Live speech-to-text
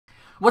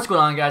What's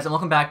going on, guys, and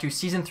welcome back to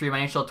Season 3 of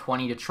my NHL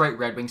 20 Detroit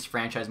Red Wings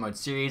Franchise Mode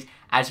Series.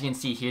 As you can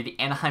see here, the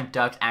Anaheim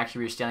Ducks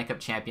actually were Stanley Cup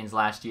champions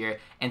last year,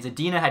 and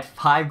Zadina had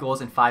 5 goals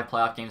in 5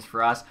 playoff games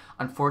for us.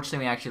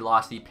 Unfortunately, we actually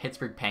lost the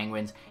Pittsburgh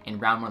Penguins in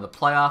round 1 of the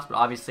playoffs, but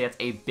obviously that's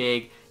a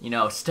big,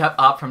 step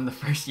up from the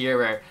first year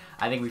where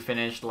I think we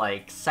finished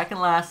like second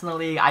last in the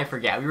league. I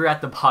forget. We were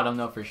at the bottom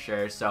though for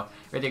sure. So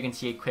right there you can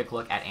see a quick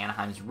look at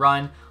Anaheim's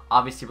run.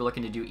 Obviously, we're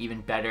looking to do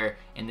even better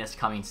in this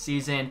coming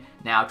season.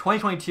 Now,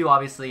 2022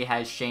 obviously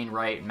has Shane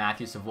Wright and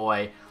Matthew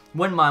Savoy.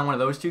 Wouldn't mind one of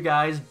those two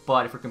guys,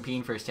 but if we're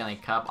competing for a Stanley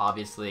Cup,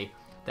 obviously,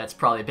 that's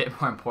probably a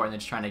bit more important than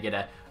just trying to get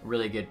a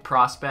really good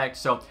prospect.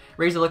 So,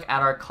 raise a look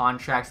at our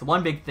contracts. The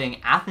one big thing,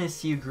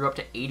 Athanasiou grew up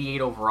to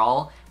 88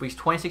 overall, but he's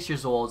 26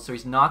 years old, so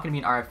he's not going to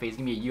be an RFA. He's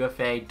going to be a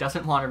UFA,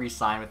 doesn't want to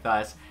re-sign with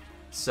us.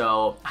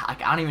 So, I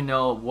don't even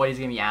know what he's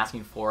going to be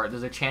asking for.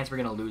 There's a chance we're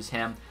going to lose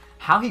him.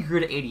 How he grew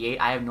to 88,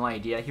 I have no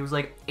idea. He was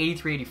like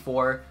 83,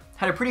 84,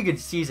 had a pretty good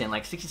season,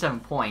 like 67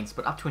 points,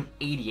 but up to an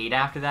 88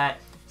 after that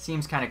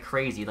seems kind of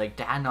crazy. Like,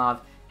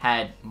 Dadonov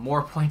had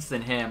more points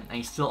than him, and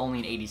he's still only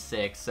an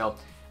 86. So,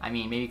 I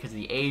mean, maybe because of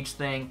the age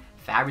thing.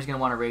 Fabry's going to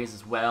want to raise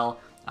as well.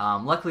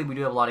 Luckily, we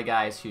do have a lot of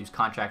guys whose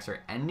contracts are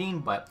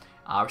ending, but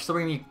we're still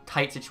going to be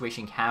tight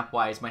situation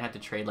cap-wise. Might have to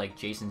trade like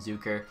Jason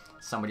Zucker,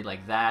 somebody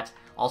like that.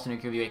 Also, going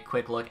to give you a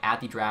quick look at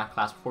the draft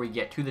class before we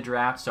get to the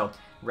draft. So,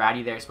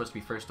 Ratty there is supposed to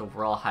be first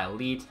overall, high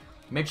elite.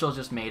 Mitchell's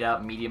just made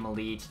up, medium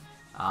elite.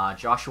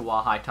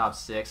 Joshua, high top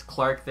 6.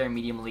 Clark there,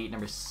 medium elite,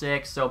 number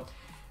 6. So,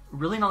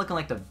 really not looking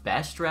like the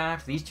best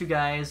draft. These two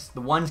guys, the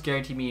one's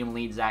guaranteed medium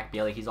elite, Zach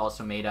Bailey, he's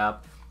also made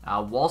up.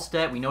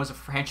 Wallstedt, we know is a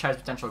franchise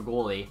potential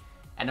goalie.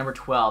 At number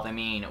 12, I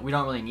mean, we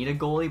don't really need a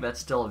goalie, but that's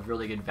still a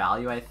really good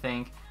value, I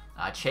think.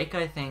 Chayka,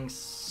 I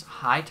think's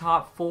high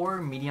top 4,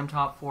 medium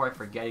top 4, I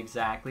forget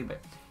exactly, but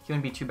he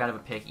wouldn't be too bad of a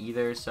pick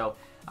either. So,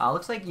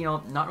 looks like,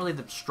 not really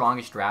the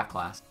strongest draft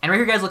class. And right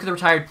here, guys, look at the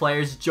retired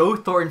players. Joe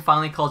Thornton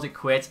finally calls it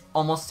quits.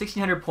 Almost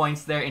 1,600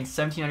 points there in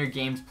 1,700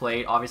 games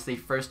played. Obviously,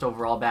 first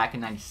overall back in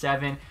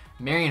 97.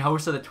 Marian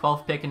Hossa, the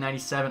 12th pick in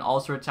 97,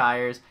 also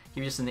retires. He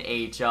was just in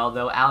the AHL,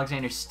 though.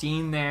 Alexander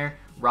Steen there.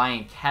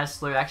 Ryan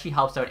Kessler. Actually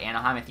helps out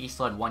Anaheim. I think he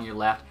still had 1 year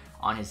left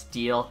on his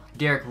deal.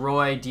 Derek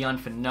Roy, Dion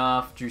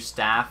Phaneuf, Drew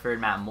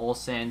Stafford, Matt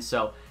Molson.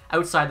 So,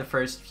 outside the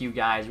first few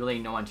guys, really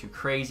no one too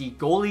crazy.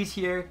 Goalies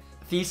here.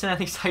 Thiessen, I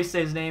think is how you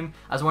say his name.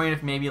 I was wondering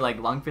if maybe like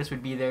Lundqvist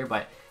would be there,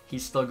 but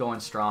he's still going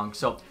strong.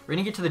 So we're going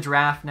to get to the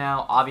draft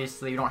now.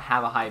 Obviously, we don't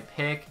have a high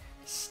pick.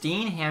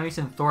 Steen,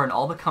 Hamilton, Thornton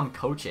all become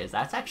coaches.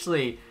 That's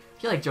actually,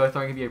 I feel like Joe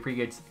Thornton could be a pretty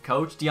good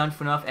coach. Dion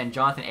Phaneuf and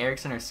Jonathan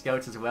Erickson are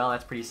scouts as well.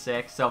 That's pretty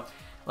sick. So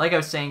like I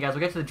was saying, guys,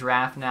 we'll get to the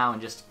draft now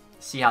and just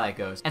see how that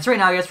goes. And so right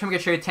now, guys, we're going to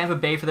get traded Tampa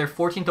Bay for their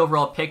 14th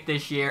overall pick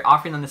this year,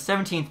 offering them the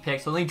 17th pick,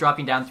 so only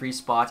dropping down 3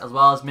 spots, as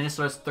well as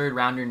Minnesota's 3rd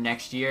rounder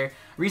next year.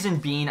 Reason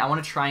being, I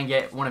want to try and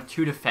get one of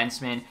 2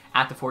 defensemen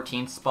at the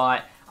 14th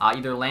spot,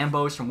 either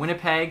Lambos from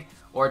Winnipeg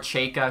or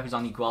Chayka, who's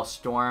on the Guelph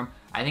Storm.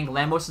 I think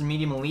Lambos is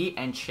medium elite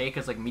and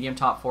Chayka's like medium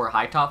top 4 or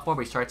high top 4,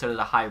 but he starts out at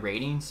a high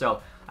rating,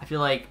 so I feel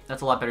like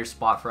that's a lot better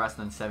spot for us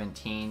than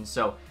 17.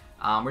 So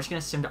we're just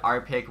going to sim to our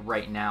pick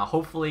right now.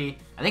 Hopefully,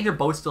 I think they're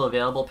both still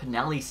available.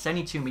 Pinelli,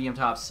 72 medium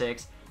top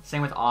 6.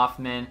 Same with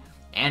Offman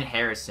and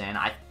Harrison.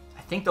 I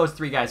think those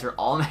 3 guys are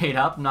all made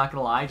up, I'm not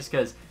going to lie, just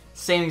because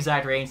same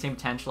exact rating, same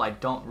potential. I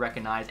don't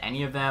recognize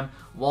any of them.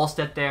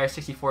 Wallstedt there,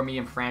 64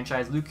 medium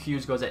franchise. Luke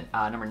Hughes goes at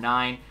number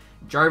 9.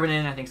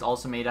 Jarvinen, I think, is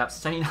also made up.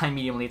 79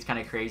 medium elite, it's kind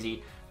of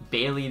crazy.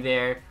 Bailey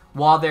there.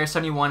 Wall there,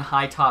 71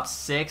 high top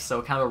 6,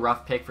 so kind of a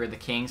rough pick for the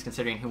Kings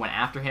considering who went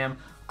after him.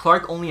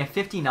 Clark only a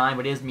 59,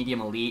 but is medium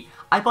elite.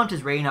 I bumped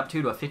his rating up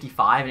to a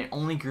 55, and it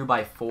only grew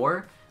by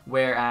 4.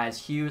 Whereas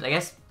Hughes, I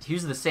guess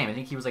Hughes is the same. I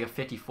think he was like a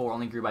 54,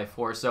 only grew by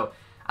 4. So,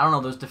 I don't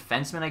know, those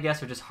defensemen, I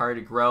guess, are just hard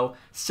to grow.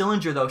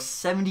 Sillinger, though,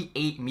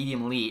 78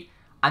 medium elite.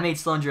 I made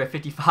Sillinger at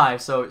 55,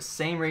 so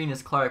same rating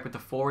as Clark, but the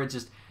forwards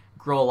just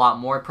grow a lot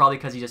more, probably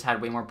because he just had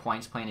way more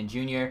points playing in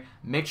junior.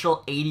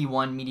 Mitchell,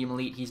 81 medium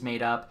elite, he's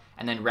made up.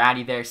 And then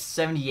Ratty there,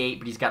 78,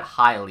 but he's got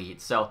high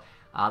elite. So,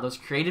 those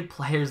created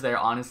players there,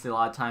 honestly, a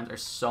lot of times are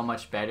so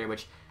much better,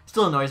 which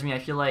still annoys me. I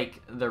feel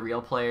like the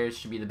real players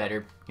should be the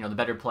better, the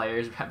better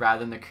players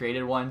rather than the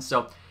created ones.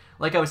 So,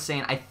 like I was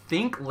saying, I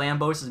think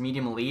Lambos is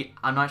medium elite.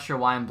 I'm not sure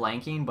why I'm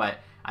blanking, but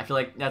I feel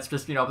like that's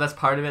just, that's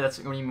part of it. That's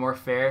going to be more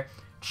fair.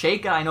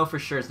 Chayka, I know for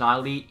sure is not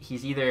elite.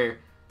 He's either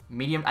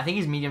medium, I think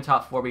he's medium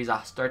top 4, but he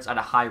starts at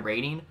a high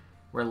rating.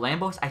 Where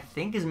Lambos, I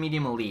think, is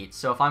medium elite.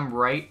 So if I'm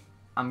right,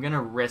 I'm going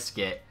to risk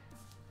it.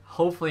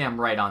 Hopefully I'm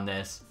right on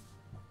this.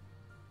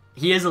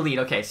 He is elite.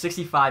 Okay,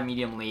 65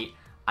 medium elite.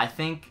 I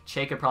think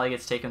Chayka probably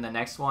gets taken the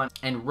next one.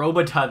 And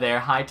Robota there,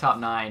 high top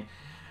 9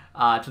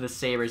 to the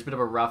Sabres. Bit of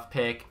a rough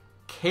pick.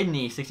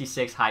 Kidney,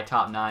 66 high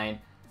top 9.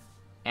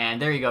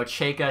 And there you go,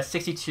 Chayka,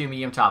 62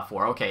 medium top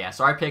 4. Okay, yeah,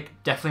 so our pick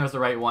definitely was the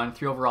right one.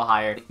 3 overall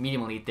higher,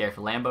 medium elite there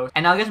for Lambos.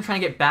 And now, guys, I'm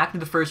trying to get back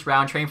into the first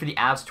round, trading for the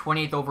Avs'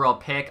 28th overall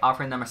pick,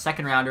 offering them a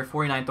 2nd rounder,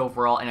 49th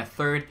overall, and a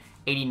 3rd,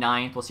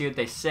 89th. We'll see what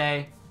they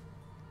say.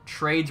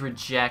 Trades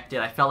rejected.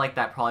 I felt like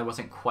that probably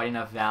wasn't quite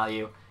enough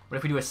value. But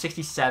if we do a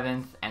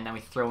 67th and then we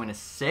throw in a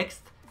 6th,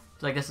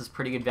 feel like this is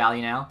pretty good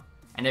value now.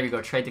 And there we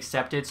go, trade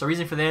accepted. So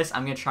reason for this,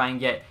 I'm going to try and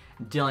get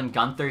Dylan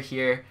Guenther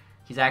here.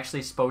 He's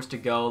actually supposed to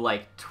go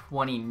like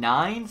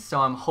 29, so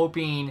I'm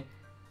hoping...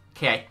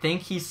 Okay, I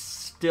think he's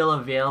still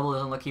available.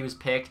 Doesn't look like he was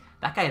picked.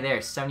 That guy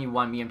there,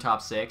 71 medium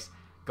top 6.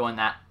 Going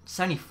that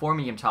 74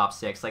 medium top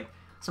 6. Like,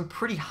 some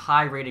pretty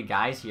high rated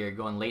guys here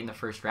going late in the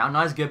first round.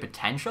 Not as good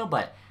potential,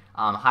 but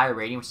higher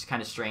rating, which is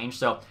kind of strange.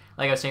 So,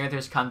 like I was saying with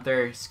this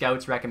Guenther,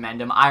 scouts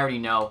recommend him. I already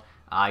know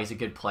he's a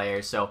good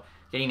player. So,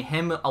 getting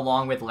him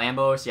along with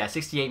Lambos, yeah,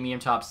 68 medium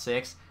top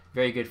 6.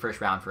 Very good first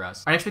round for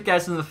us. Our next pick,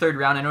 guys, is in the third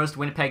round. I noticed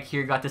Winnipeg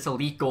here got this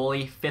elite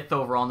goalie, 5th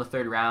overall in the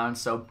third round.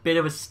 So, bit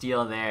of a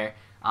steal there.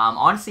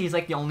 Honestly, he's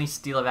like the only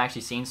steal I've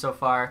actually seen so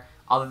far.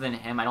 Other than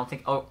him, I don't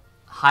think... Oh,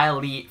 high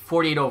elite,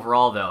 48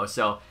 overall, though.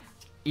 So,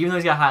 even though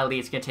he's got high elite,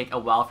 it's going to take a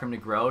while for him to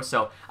grow.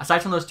 So,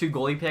 aside from those 2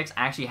 goalie picks,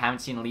 I actually haven't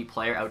seen an elite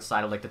player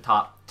outside of like the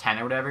top 10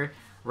 or whatever.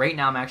 Right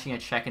now, I'm actually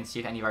going to check and see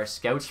if any of our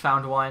scouts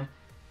found one.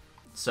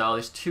 So,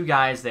 there's 2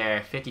 guys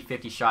there,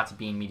 50-50 shots of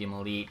being medium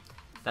elite.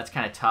 That's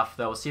kind of tough,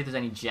 though. We'll see if there's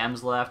any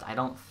gems left. I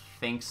don't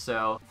think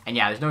so. And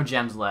yeah, there's no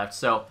gems left.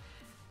 So,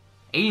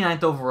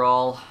 89th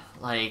overall,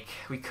 like,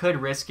 we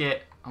could risk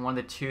it on one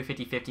of the 2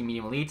 50-50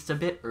 medium elites. It's a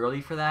bit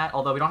early for that,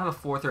 although we don't have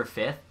a 4th or a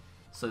 5th.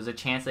 So there's a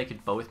chance they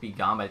could both be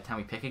gone by the time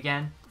we pick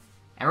again.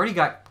 And we already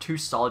got 2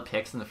 solid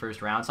picks in the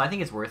first round, so I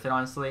think it's worth it,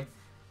 honestly.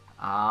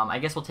 I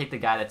guess we'll take the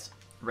guy that's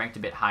ranked a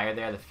bit higher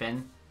there, the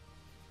Finn.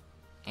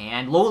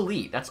 And low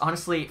elite. That's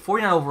honestly,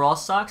 49 overall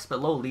sucks,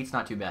 but low elite's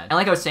not too bad. And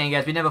like I was saying,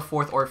 guys, we didn't have a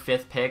 4th or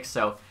 5th pick,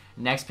 so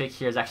next pick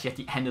here is actually at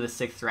the end of the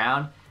 6th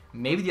round.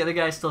 Maybe the other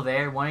guy's still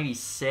there,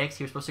 186.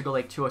 He was supposed to go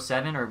like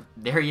 207, or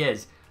there he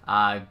is,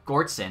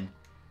 Gortson.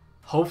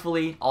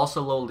 Hopefully,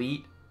 also low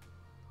elite.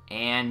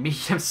 And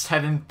medium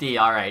 7th D.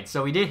 Alright,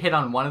 so we did hit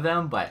on one of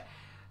them, but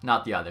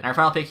not the other. And our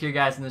final pick here,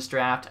 guys, in this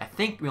draft, I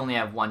think we only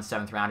have 1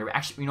 7th rounder.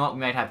 Actually, you know what? We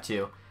might have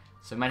 2.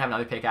 So we might have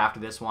another pick after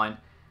this one.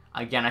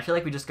 Again, I feel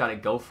like we just got to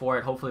go for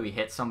it. Hopefully we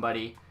hit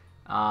somebody.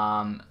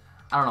 I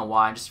don't know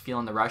why. I'm just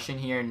feeling the rush in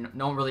here.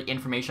 No really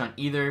information on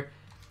either.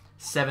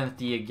 7th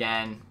D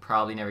again.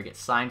 Probably never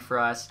gets signed for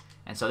us.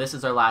 And so this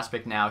is our last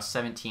pick now.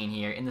 17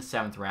 here in the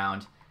 7th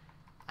round.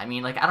 I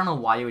mean, like, I don't know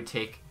why you would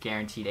take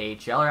guaranteed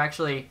AHL. Or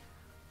actually,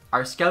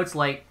 our scouts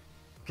like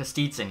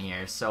Kostitsin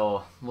here.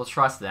 So we'll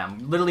trust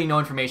them. Literally no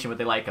information, but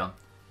they like him.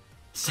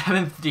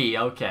 7th D,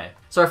 okay.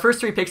 So our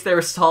first 3 picks there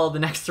were solid. The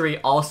next 3,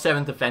 all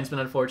 7th defensemen,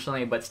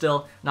 unfortunately, but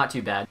still not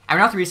too bad. And we're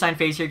now at the re-sign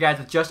phase here, guys,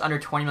 with just under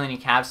 20 million in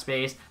cap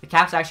space. The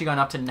cap's actually gone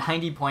up to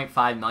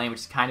 90.5 million,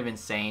 which is kind of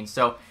insane.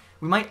 So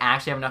we might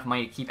actually have enough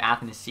money to keep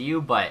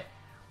Athanasiou, but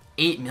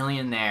 8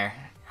 million there.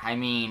 I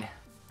mean,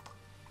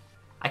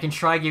 I can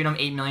try giving him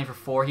 8 million for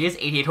 4. He is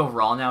 88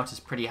 overall now, which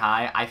is pretty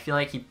high. I feel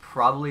like he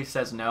probably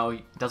says no.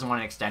 He doesn't want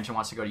an extension,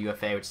 wants to go to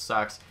UFA, which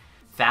sucks.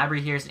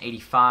 Fabry here is an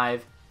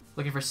 85.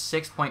 Looking for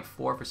 6.4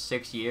 for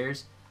 6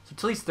 years. So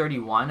until he's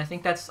 31, I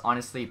think that's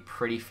honestly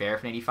pretty fair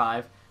for an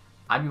 85.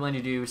 I'd be willing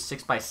to do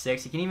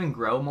 6x6. He can even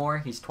grow more.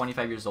 He's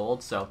 25 years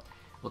old, so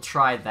we'll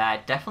try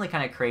that. Definitely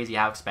kind of crazy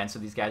how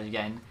expensive these guys are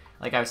getting.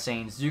 Like I was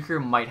saying,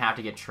 Zucker might have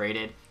to get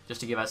traded just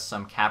to give us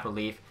some cap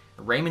relief.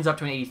 Raymond's up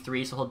to an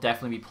 83, so he'll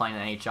definitely be playing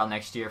in the NHL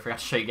next year. I forgot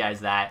to show you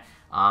guys that.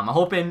 I'm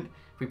hoping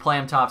if we play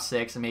him top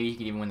 6, and maybe he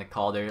could even win the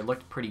Calder. It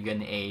looked pretty good in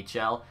the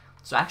AHL.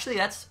 So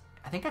actually, I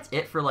think that's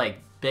it for like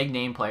big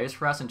name players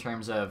for us in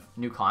terms of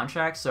new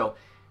contracts. So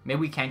maybe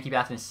we can keep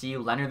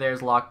Athanasiou. Leonard there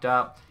is locked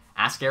up.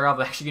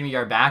 Askarov actually going to be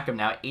our backup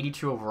now,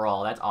 82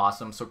 overall. That's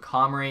awesome. So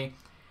Comrie,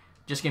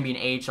 just going to be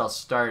an AHL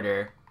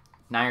starter.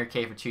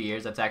 900K for 2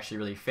 years. That's actually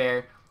really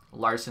fair.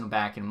 Larson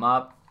backing him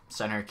up.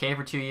 700K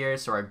for 2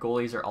 years. So our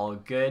goalies are all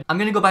good. I'm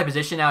going to go by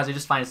position now as I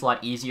just find it's a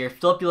lot easier.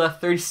 Filipula,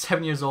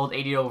 37 years old,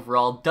 80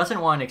 overall. Doesn't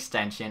want an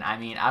extension. I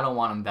mean, I don't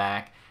want him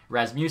back.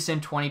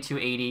 Rasmussen,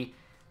 2280.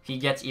 He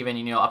gets even,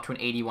 you know, up to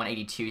an 81,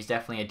 82. He's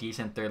definitely a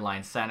decent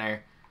third-line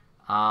center.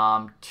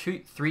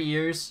 3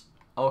 years.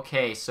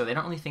 Okay, so they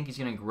don't really think he's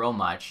going to grow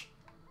much.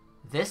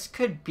 This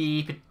could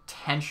be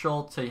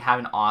potential to have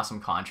an awesome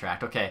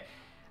contract. Okay,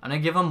 I'm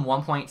going to give him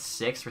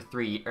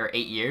 1.6 for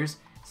 8 years.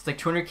 It's like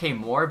 200K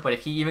more, but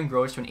if he even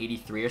grows to an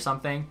 83 or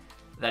something,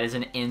 that is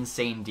an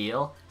insane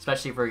deal.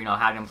 Especially for, you know,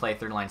 having him play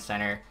third-line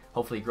center.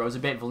 Hopefully he grows a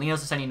bit.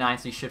 Valino's a 79,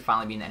 so he should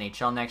finally be in the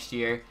NHL next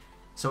year.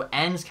 So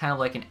N's kind of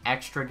like an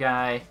extra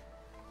guy.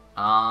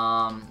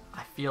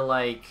 I feel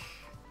like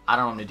I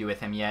don't know what to do with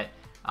him yet.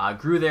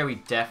 Grew there, we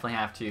definitely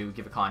have to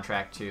give a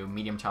contract to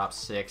medium top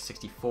 6,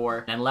 64.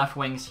 And then left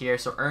wings here,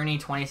 so Ernie,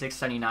 26,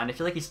 79. I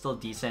feel like he's still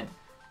decent.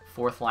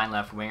 4th line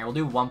left winger. We'll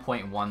do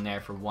 1.1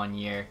 there for 1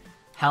 year.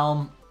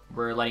 Helm,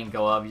 we're letting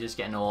go of. He's just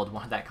getting old.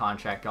 Want that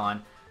contract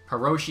gone.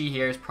 Hiroshi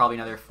here is probably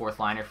another 4th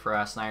liner for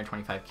us.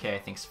 925K, I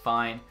think is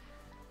fine.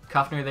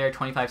 Kuffner there,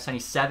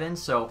 25.77.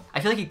 So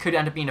I feel like he could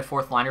end up being a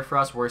 4th liner for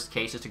us. Worst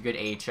case, just a good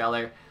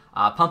AHLer.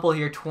 Pumple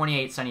here,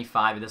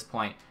 28.75 at this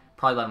point.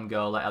 Probably let him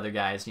go, let other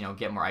guys, you know,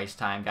 get more ice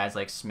time. Guys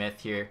like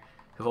Smith here,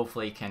 who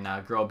hopefully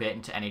can grow a bit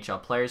into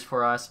NHL players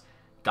for us.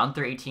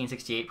 Guenther,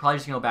 18.68. Probably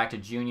just going to go back to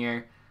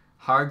junior.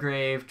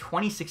 Hargrave,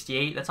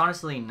 20.68. That's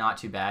honestly not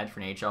too bad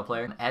for an AHL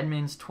player.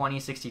 Edmonds,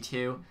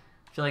 20.62.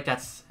 I feel like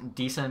that's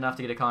decent enough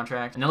to get a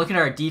contract. And then looking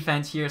at our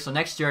defense here, so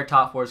next year our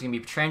top 4 is going to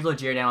be Pietrangelo,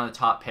 Giordano on the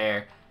top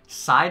pair.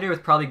 Sider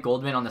with probably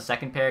Goldman on the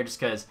second pair, just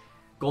because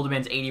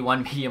Goldman's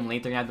 81 medium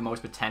length. They're going to have the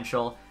most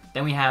potential.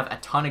 Then we have a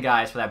ton of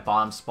guys for that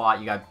bottom spot.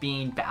 You got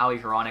Bean, Bowie,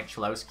 Hronek,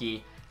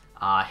 Cholowski.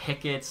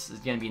 Hicketts is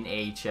going to be in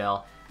the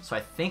AHL. So I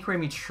think we're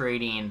going to be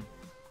trading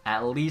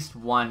at least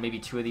one, maybe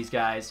 2 of these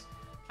guys.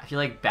 I feel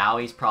like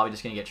Bowie's probably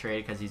just going to get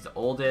traded because he's the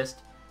oldest.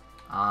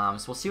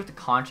 So we'll see what the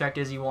contract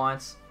is he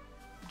wants.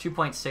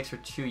 2.6 for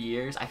 2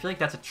 years. I feel like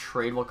that's a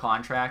tradable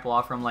contract. We'll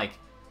offer him like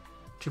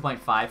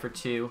 2.5 for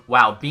 2.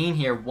 Wow, Bean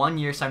here, 1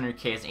 year,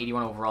 700K is an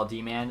 81 overall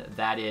D-man.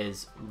 That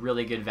is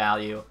really good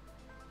value.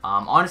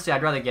 Honestly,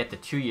 I'd rather get the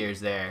 2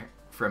 years there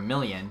for $1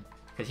 million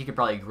because he could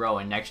probably grow,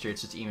 and next year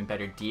it's just an even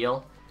better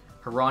deal.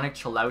 Hronek,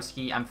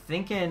 Cholowski. I'm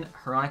thinking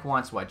Hronek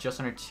wants what, just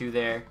under 2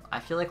 there. I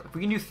feel like if we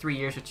can do 3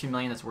 years for $2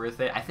 million, that's worth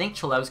it. I think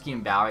Cholowski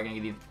and Bowie are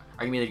gonna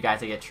be the guys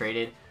that get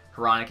traded.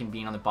 Hronek and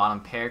Bean on the bottom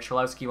pair.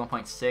 Cholowski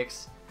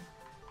 1.6.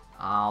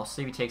 I'll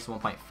see if he takes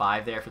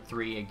 1.5 there for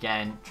 3.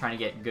 Again, trying to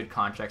get good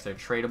contracts that are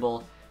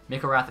tradable.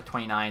 Mikko Rath at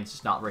 29 is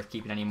just not worth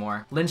keeping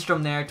anymore.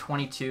 Lindstrom there,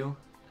 22.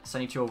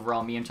 72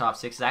 overall, medium top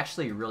 6 is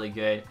actually really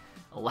good.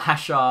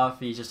 Lashoff,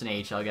 he's just an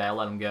AHL guy. I'll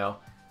let him go.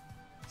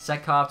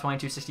 Setkov,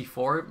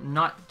 22.64.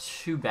 Not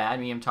too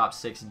bad. Medium top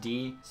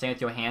 6D. Same with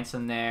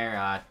Johansson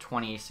there,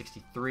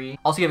 20.63.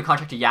 Also give a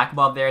contract to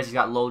Yakubov there as he's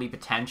got low lead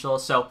potential.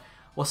 So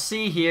we'll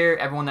see here,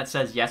 everyone that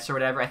says yes or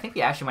whatever. I think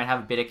we actually might have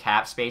a bit of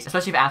cap space,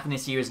 especially if Anthony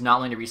Ciu is not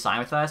willing to re-sign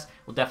with us.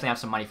 We'll definitely have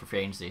some money for free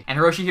agency. And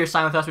Hiroshi here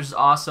signed with us, which is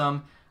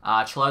awesome.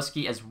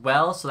 Cholowski as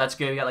well, so that's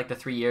good. We got like the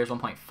 3 years,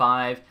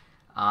 1.5.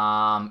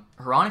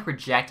 Hronek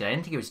rejected. I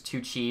didn't think it was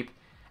too cheap.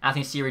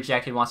 Anthony Ciu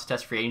rejected, wants to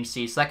test free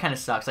agency, so that kind of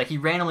sucks. Like, he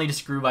randomly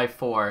just grew by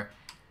 4.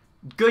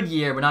 Good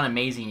year, but not an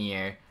amazing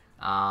year.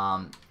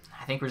 I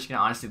think we're just going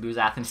to honestly lose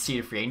Anthony Ciu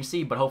to free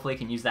agency, but hopefully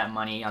can use that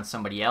money on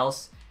somebody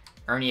else.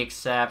 Ernie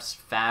accepts.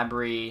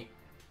 Fabry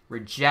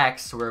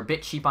rejects, so we're a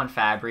bit cheap on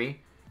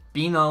Fabry.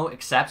 Bino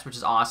accepts, which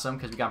is awesome,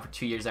 because we got him for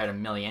 2 years out of $1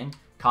 million.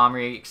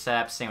 Comrie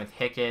accepts, same with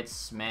Hicketts,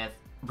 Smith.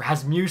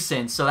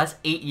 Rasmussen, so that's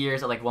 8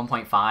 years at like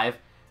 1.5.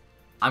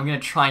 I'm going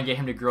to try and get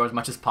him to grow as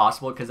much as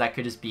possible because that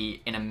could just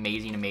be an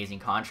amazing, amazing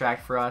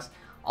contract for us.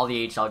 All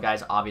the AHL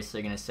guys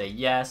obviously are going to say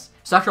yes.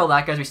 So after all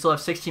that, guys, we still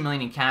have $16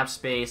 million in cap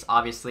space.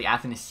 Obviously,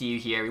 Anthony Ciu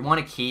here, we want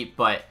to keep,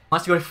 but he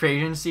wants to go to free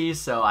agency,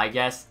 so I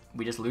guess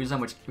we just lose him,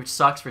 which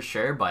sucks for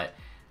sure, but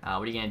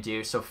what are you going to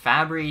do? So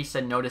Fabry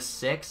said no to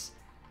 6.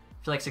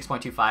 I feel like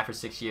 6.25 for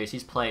 6 years.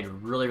 He's played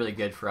really, really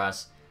good for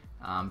us.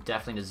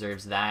 Definitely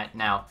deserves that.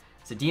 Now,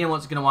 Zadina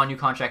was going to want a new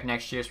contract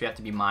next year, so we have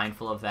to be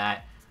mindful of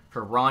that.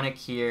 Hronek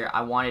here,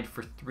 I wanted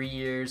for 3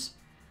 years.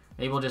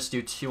 Maybe we'll just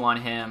do 2 on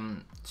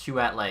him,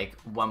 2 at like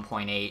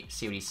 1.8,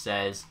 see what he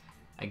says.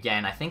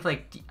 Again, I think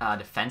like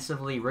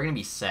defensively, we're going to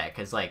be set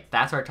because like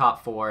that's our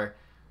top 4.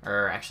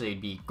 Or actually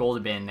it'd be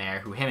Goldman there,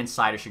 who him and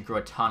Sider should grow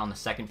a ton on the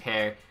second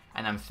pair.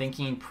 And I'm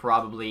thinking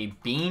probably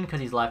Bean because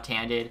he's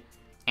left-handed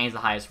and he's the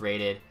highest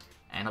rated.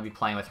 And he'll be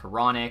playing with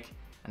Hronek.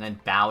 And then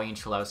Bowie and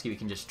Cholowski, we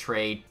can just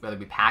trade, whether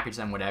we package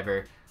them,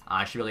 whatever.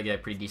 I should really get a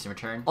pretty decent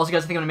return. Also,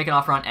 guys, I think I'm going to make an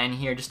offer on N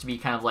here just to be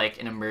kind of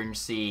like an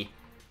emergency,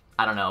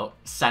 I don't know,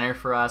 center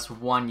for us.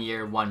 1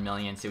 year, $1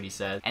 million, see what he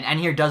says. And N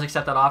here does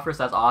accept that offer,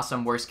 so that's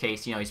awesome. Worst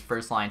case, you know, he's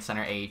first line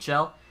center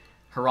AHL.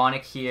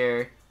 Hronek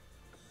here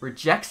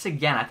rejects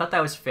again. I thought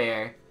that was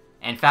fair.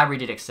 And Fabry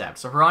did accept.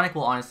 So Hronek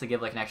will honestly give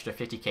like an extra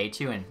 50K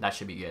too, and that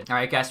should be good.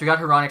 Alright, guys, so we got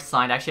Hronek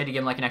signed. I actually had to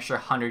give him like an extra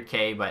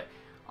 100K, but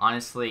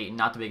honestly,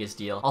 not the biggest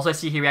deal. Also, I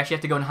see here we actually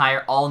have to go and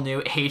hire all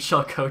new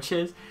AHL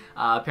coaches.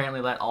 Apparently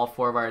let all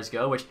 4 of ours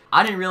go, which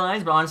I didn't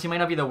realize, but honestly might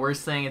not be the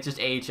worst thing. It's just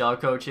AHL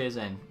coaches,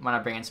 and why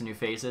not bring in some new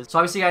faces? So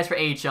obviously, guys, for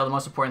AHL, the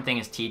most important thing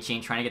is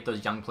teaching, trying to get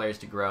those young players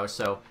to grow.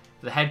 So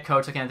for the head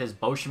coach, looking at this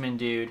Boschman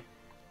dude,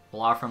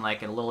 we'll offer him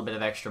like a little bit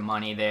of extra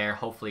money there.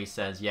 Hopefully he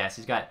says yes.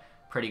 He's got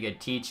pretty good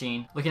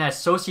teaching. Looking at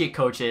associate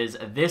coaches,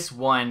 this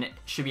one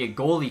should be a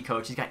goalie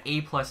coach. He's got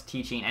A+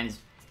 teaching, and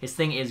his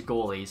thing is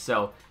goalie.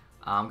 So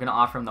I'm going to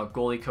offer him the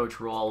goalie coach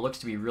role. Looks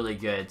to be really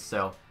good,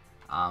 so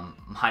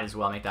might as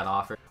well make that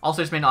offer.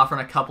 Also, just made an offer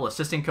on a couple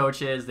assistant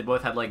coaches. They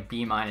both have like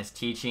B-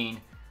 teaching.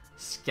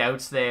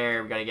 Scouts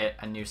there. We got to get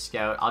a new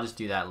scout. I'll just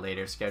do that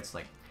later. Scouts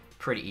like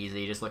pretty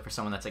easy. Just look for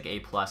someone that's like A+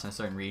 in a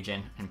certain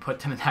region and put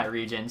them in that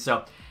region.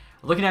 So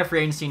looking at free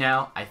agency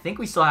now, I think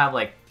we still have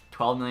like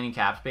 12 million in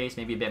cap space,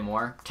 maybe a bit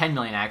more. 10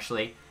 million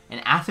actually.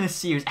 And Anthony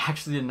Ciu is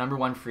actually the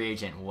 #1 free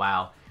agent.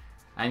 Wow.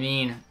 I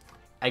mean,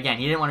 again,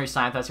 he didn't want to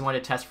resign with us. He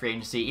wanted to test free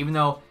agency, even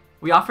though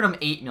we offered him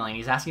 8 million.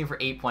 He's asking for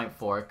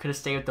 8.4. Could have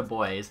stayed with the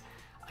boys.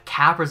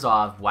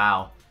 Kaprizov,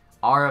 wow.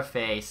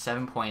 RFA,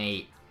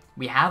 7.8.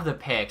 We have the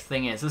picks.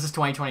 Thing is, this is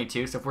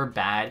 2022, so if we're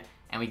bad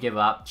and we give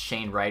up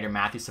Shane Wright or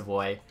Matthew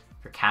Savoy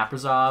for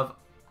Kaprizov,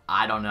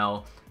 I don't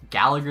know.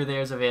 Gallagher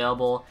there is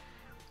available.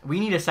 We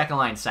need a second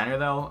line center,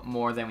 though,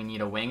 more than we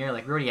need a winger.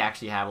 Like, we already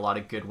actually have a lot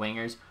of good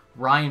wingers.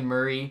 Ryan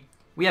Murray,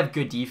 we have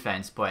good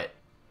defense, but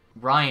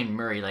Ryan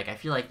Murray, like, I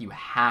feel like you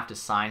have to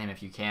sign him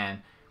if you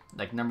can.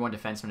 Like, #1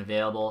 defenseman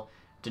available.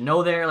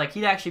 Dano there, like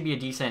he'd actually be a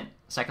decent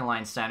second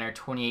line center.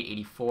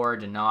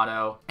 28-84,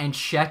 Donato. And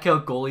check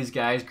out goalies,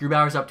 guys.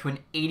 Grubauer's up to an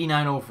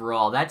 89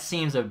 overall. That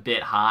seems a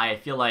bit high. I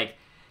feel like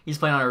he's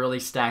playing on a really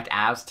stacked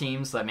Avs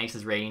team, so that makes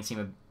his rating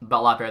seem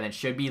a lot better than it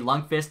should be.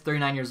 Lundqvist,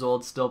 39 years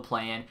old, still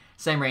playing.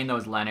 Same rating though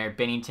as Leonard.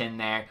 Binnington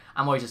there.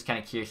 I'm always just kind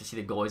of curious to see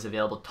the goalies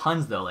available.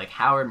 Tons though, like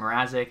Howard,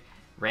 Mrazek,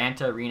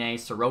 Ranta, Rene,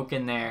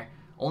 Sorokin there.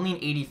 Only an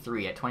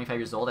 83 at 25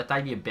 years old. I thought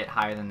he'd be a bit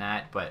higher than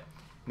that, but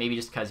maybe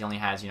just because he only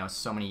has,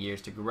 so many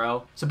years to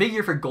grow. So big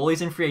year for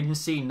goalies in free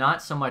agency,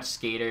 not so much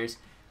skaters.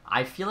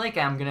 I feel like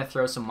I'm going to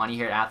throw some money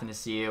here at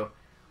Athanasiou.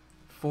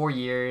 4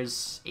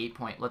 years, 8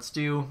 point. Let's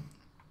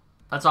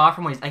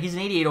offer him, he's an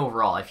 88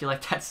 overall. I feel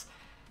like that's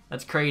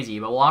crazy,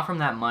 but we'll offer him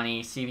that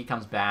money, see if he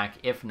comes back.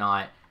 If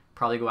not,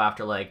 probably go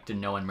after like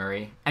Dano and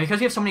Murray. And because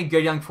we have so many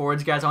good young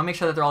forwards, guys, I want to make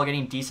sure that they're all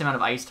getting a decent amount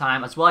of ice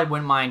time. As well, I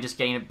wouldn't mind just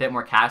getting a bit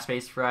more cap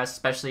space for us,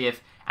 especially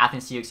if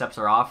Athanasiou accepts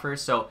our offer.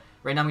 So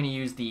right now I'm going to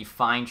use the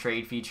fine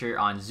trade feature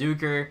on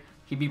Zucker.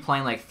 He'd be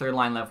playing like third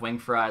line left wing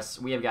for us.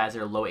 We have guys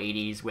that are low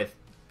 80s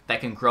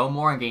that can grow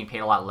more and getting paid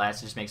a lot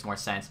less. It just makes more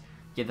sense.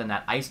 Give them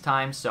that ice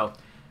time. So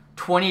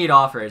 28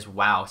 offers.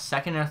 Wow.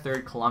 Second and a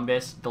third,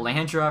 Columbus.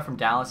 Delandra from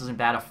Dallas isn't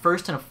bad. A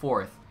first and a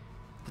fourth.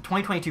 The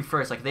 2022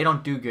 first, like they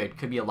don't do good.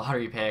 Could be a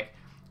lottery pick.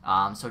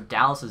 So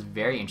Dallas is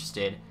very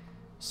interested.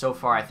 So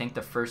far, I think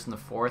the first and the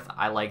fourth,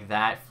 I like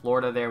that.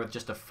 Florida there with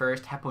just a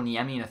first.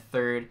 Heponiemi in a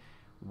third.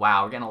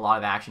 Wow, we're getting a lot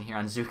of action here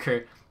on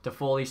Zucker.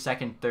 Toffoli,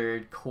 second,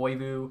 third.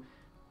 Koivu,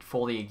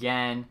 Toffoli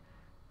again.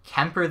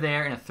 Kemper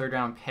there in a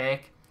third-round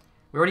pick.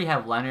 We already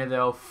have Leonard,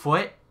 though.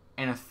 Foot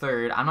in a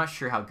third. I'm not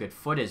sure how good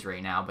Foot is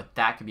right now, but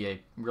that could be a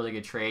really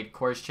good trade.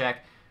 Korschek,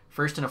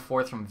 first and a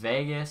fourth from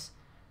Vegas.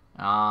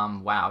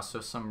 Wow,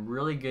 so some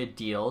really good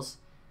deals.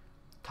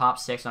 Top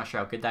six, not sure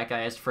how good that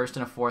guy is. First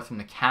and a fourth from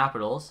the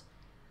Capitals.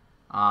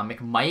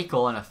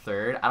 McMichael in a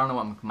third. I don't know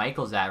what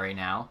McMichael's at right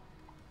now.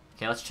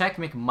 Okay, let's check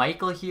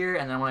McMichael here,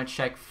 and then I want to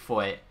check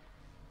Foot.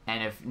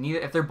 And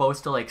if they're both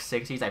still like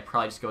 60s, I'd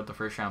probably just go with the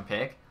first round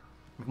pick.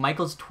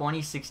 McMichael's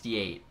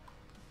 2068.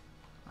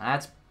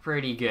 That's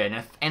pretty good,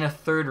 and a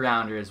third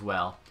rounder as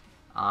well.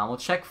 We'll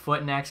check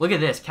Foot next. Look at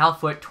this, Cal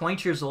Foot,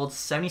 22 years old,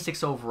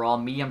 76 overall,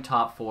 medium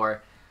top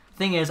four.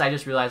 Thing is, I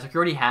just realized like we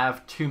already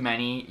have too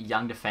many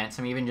young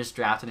defensemen. We even just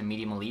drafted a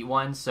medium elite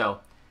one,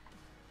 so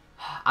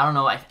I don't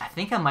know. I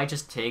think I might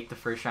just take the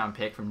first round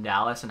pick from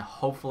Dallas, and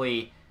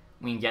hopefully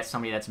we can get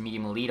somebody that's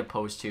medium elite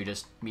opposed to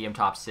just medium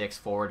top six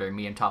forward or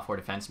medium top four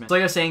defenseman. So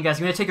like I was saying, guys,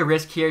 I'm going to take a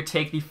risk here,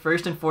 take the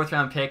first and fourth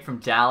round pick from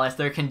Dallas.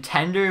 They're a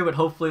contender, but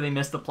hopefully they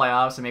miss the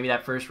playoffs, and maybe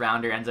that first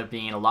rounder ends up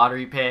being a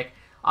lottery pick.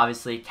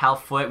 Obviously, Cal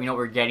Foot, we know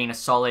we're getting a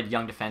solid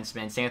young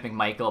defenseman. Same with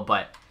McMichael,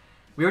 but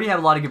we already have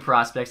a lot of good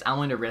prospects. I'm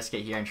willing to risk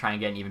it here and try and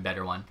get an even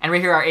better one. And right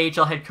here, our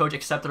AHL head coach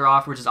accepted our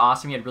offer, which is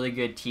awesome. He had really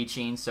good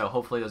teaching, so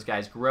hopefully those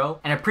guys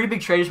grow. And a pretty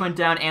big trade just went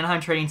down. Anaheim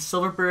trading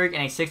Silverberg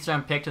and a 6th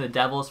round pick to the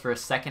Devils for a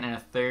second and a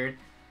third.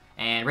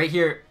 And right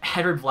here,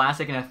 Edward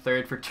Vlasic and a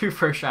third for 2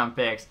 first-round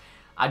picks.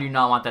 I do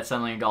not want that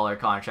 $7 million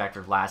contract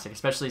for Vlasic,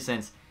 especially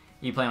since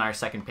he played on our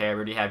second pair. We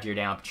already have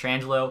Giordano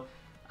Pietrangelo.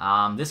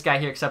 This guy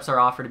here accepts our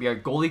offer to be our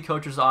goalie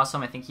coach, which is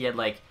awesome. I think he had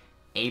like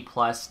A+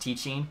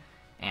 teaching.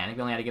 And I think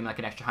we only had to give him like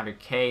an extra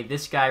 $100K.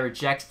 This guy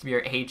rejects to be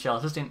our AHL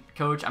assistant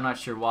coach. I'm not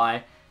sure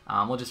why.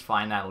 We'll just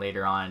find that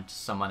later on.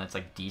 Someone that's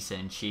like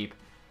decent and cheap.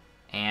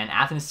 And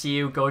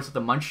Athanasiou goes to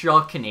the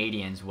Montreal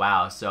Canadiens.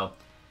 Wow. So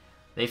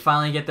they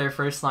finally get their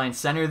first line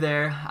center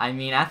there. I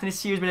mean,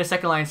 Athanasiou's been a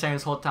second line center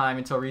this whole time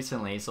until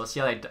recently. So we'll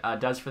see how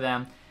that does for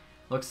them.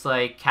 Looks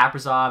like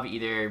Kaprizov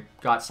either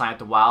got signed at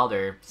the Wild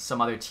or some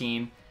other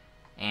team.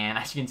 And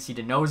as you can see,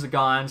 Dano's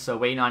gone. So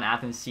waiting on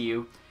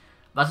Athanasiou.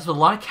 That's a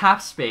lot of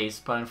cap space,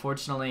 but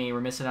unfortunately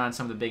we're missing out on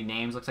some of the big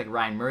names. Looks like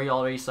Ryan Murray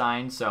already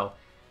signed, so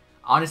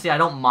honestly I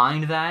don't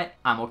mind that.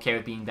 I'm okay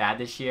with being bad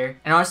this year.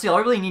 And honestly, all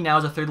I really need now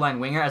is a third line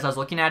winger. As I was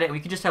looking at it, we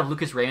could just have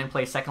Lucas Raymond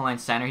play second line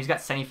center. He's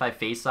got 75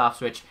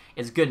 faceoffs, which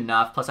is good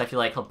enough. Plus I feel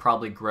like he'll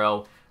probably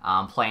grow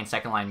playing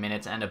second line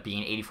minutes and end up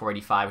being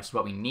 84-85, which is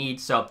what we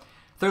need. So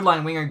third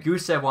line winger,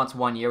 Gusev wants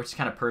 1 year, which is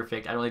kind of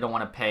perfect. I really don't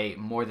want to pay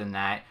more than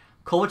that.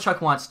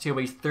 Kovalchuk wants 2, but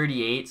he's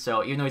 38,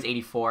 so even though he's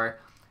 84,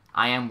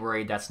 I am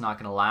worried that's not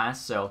going to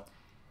last, so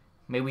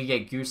maybe we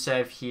get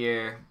Gusev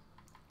here.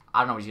 I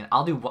don't know what he's going to...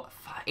 I'll do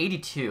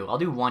 82. I'll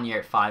do 1 year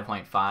at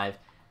 5.5.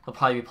 He'll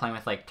probably be playing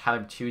with, like, Tyler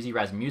Bertuzzi,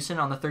 Rasmussen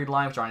on the third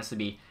line, which will honestly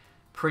be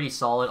pretty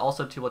solid.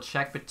 Also, too, we'll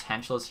check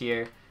potentials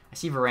here. I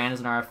see Varane as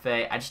an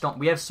RFA. I just don't...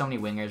 We have so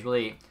many wingers.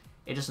 Really,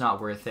 it's just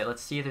not worth it.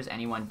 Let's see if there's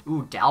anyone...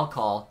 Ooh,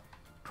 Dalcall.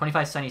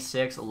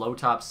 25-76, low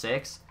top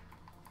 6.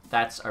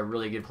 That's a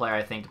really good player,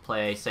 I think, to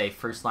play, say,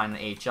 first line on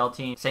the AHL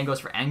team. Same goes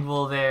for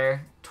Engvall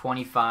there,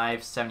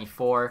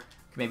 25-74. Could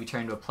maybe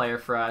turn into a player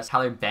for us.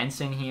 Tyler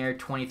Benson here,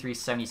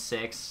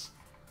 23-76.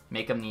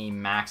 Make him the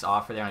max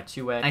offer there on a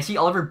 2-way. And I see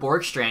Oliver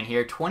Borkstrand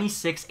here,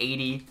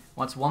 26-80,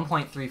 wants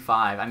 1.35.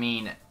 I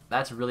mean,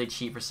 that's really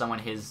cheap for someone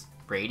his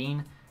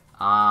rating.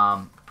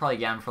 Probably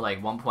get him for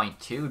like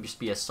 1.2, would just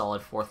be a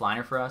solid fourth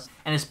liner for us.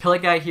 And this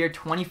Pilot guy here,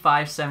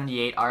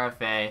 25-78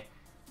 RFA.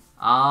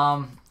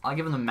 I'll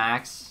give him the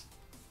max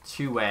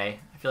 2-way.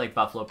 I feel like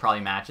Buffalo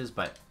probably matches,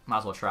 but might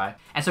as well try.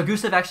 And so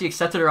Gusev actually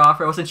accepted our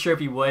offer. I wasn't sure if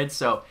he would,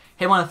 so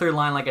him on the third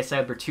line, like I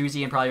said,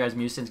 Bertuzzi and probably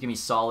Rasmussen's gonna be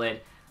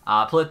solid.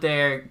 Put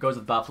there goes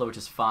with Buffalo, which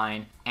is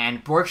fine.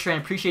 And Borkstrand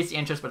appreciates the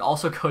interest, but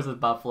also goes with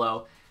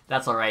Buffalo.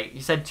 That's all right.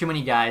 He said too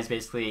many guys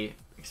basically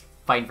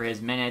fighting for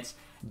his minutes.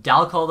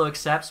 Dalcol though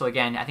accepts, so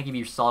again, I think he'd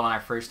be solid on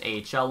our first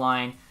AHL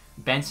line.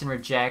 Benson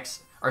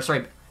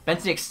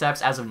Benson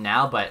accepts as of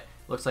now, but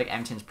looks like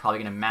Edmonton's probably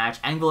going to match.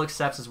 Engel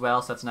accepts as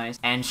well, so that's nice.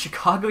 And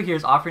Chicago here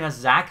is offering us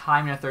Zach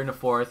Hyman a third and a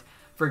fourth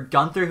for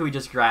Gunther, who we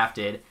just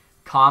drafted,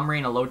 Comrie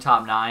and a low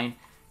top 9.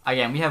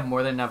 Again, we have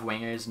more than enough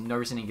wingers. No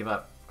reason to give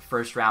up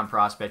first round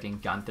prospecting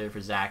Gunther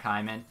for Zach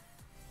Hyman.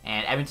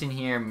 And Edmonton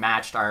here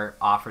matched our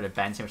offer to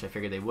Benson, which I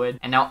figured they would.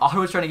 And now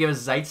Ottawa's trying to give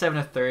us Zaitsev and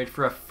a third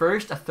for a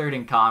first, a third,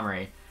 and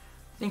Comrie.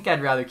 I think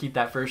I'd rather keep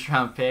that first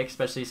round pick,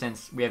 especially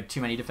since we have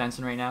too many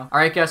defensemen right now.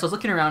 Alright guys, so I was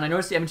looking around. I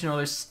noticed the Edmonton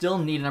Oilers still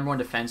need a number 1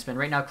 defenseman.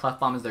 Right now,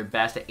 Clefbaum is their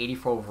best at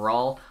 84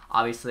 overall.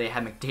 Obviously, they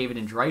have McDavid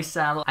and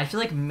Draisaitl. I feel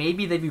like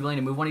maybe they'd be willing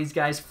to move one of these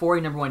guys for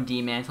a number 1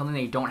 D-man, something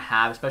they don't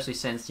have, especially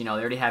since, you know,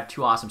 they already have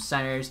 2 awesome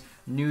centers.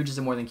 Nuge is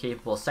a more than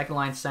capable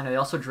second-line center. They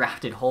also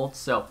drafted Holtz,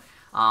 so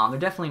they're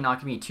definitely not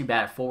going to be too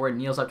bad at forward.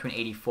 Neal's up to an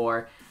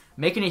 84.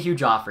 Making a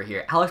huge offer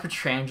here. Alex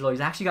Pietrangelo, he's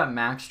actually got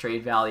max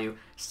trade value,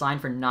 signed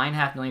for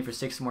 $9.5 million for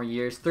 6 more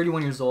years,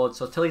 31 years old,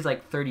 so till he's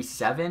like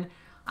 37,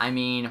 I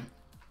mean,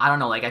 I don't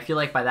know, like, I feel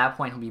like by that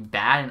point he'll be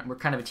bad, and we're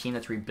kind of a team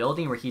that's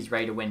rebuilding where he's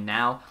ready to win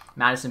now.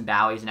 Madison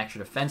Bowey's an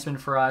extra defenseman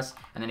for us,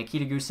 and then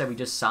Nikita Gusev we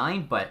just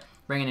signed, but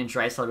bringing in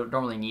Draisaitl,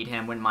 don't really need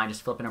him, wouldn't mind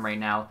just flipping him right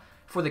now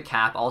for the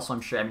cap. Also,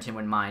 I'm sure Edmonton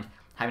wouldn't mind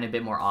having a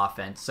bit more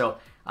offense. So,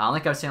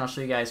 like I was saying, I'll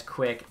show you guys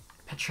quick.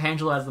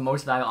 Pietrangelo has the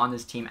most value on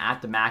this team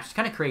at the max. It's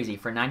kind of crazy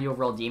for a 90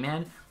 overall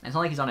D-man. And it's not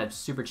like he's on a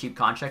super cheap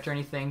contract or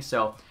anything.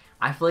 So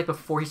I feel like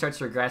before he starts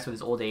to regress with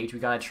his old age, we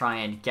got to try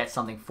and get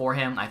something for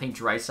him. I think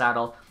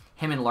Draisaitl,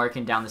 him and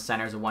Larkin down the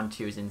center as a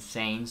 1-2 is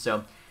insane.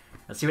 So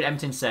let's see what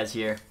Edmonton says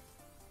here.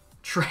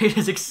 Trade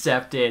is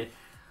accepted.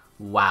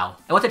 Wow.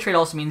 And what that trade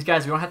also means,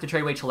 guys, we don't have to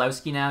trade away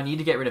Cholowski now. Need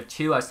to get rid of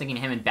 2. I was thinking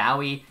him and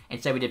Bowey.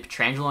 Instead, we did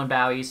Pietrangelo and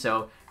Bowey.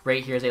 So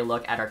right here is a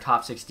look at our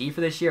top 6D for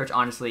this year, which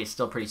honestly is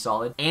still pretty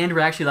solid. And we're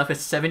actually left with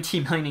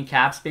 $17 million in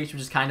cap space,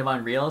 which is kind of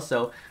unreal.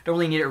 So don't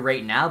really need it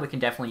right now, but can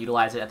definitely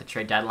utilize it at the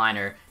trade deadline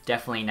or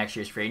definitely next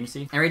year's free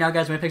agency. And right now,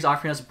 guys, Winnipeg's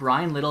offering us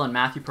Brian Little and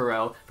Matthew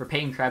Perreault for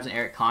Peyton Krebs and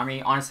Eric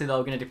Comrie. Honestly, though,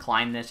 we're going to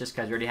decline this just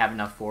because we already have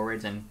enough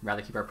forwards and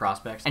rather keep our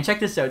prospects. And check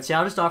this out.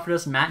 Seattle just offered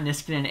us Matt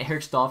Niskanen and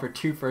Eric Stahl for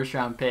 2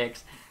 first-round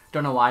picks.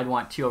 Don't know why I'd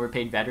want 2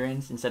 overpaid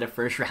veterans instead of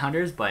first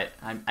rounders, but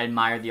I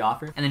admire the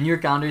offer. And the New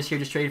York Islanders here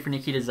just traded for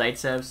Nikita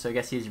Zaitsev, so I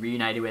guess he's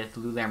reunited with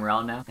Lou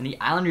Lamoriello now. And the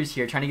Islanders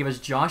here trying to give us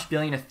Josh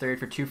Bailey and a third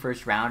for 2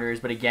 first rounders,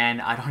 but again,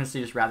 I'd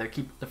honestly just rather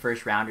keep the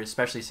first rounders,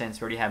 especially since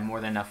we already have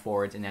more than enough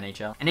forwards in the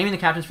NHL. And naming the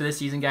captains for this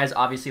season, guys,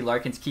 obviously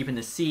Larkin's keeping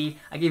the C.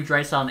 I gave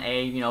Draisaitl an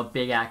A, you know,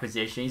 big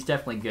acquisition. He's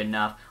definitely good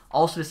enough.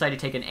 Also decided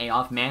to take an A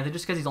off Mantha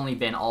just because he's only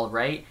been all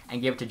right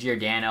and give it to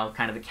Giordano,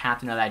 kind of the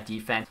captain of that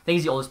defense. I think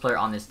he's the oldest player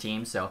on this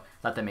team, so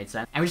thought that made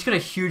sense. And we just got a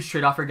huge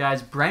trade offer,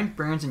 guys. Brent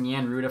Burns and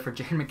Jan Ruda for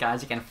Jared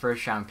McIsaac and a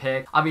first round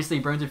pick. Obviously,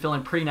 Burns would fill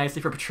in pretty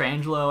nicely for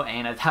Pietrangelo,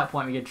 and at that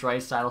point we get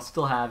Draisaitl,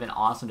 still have an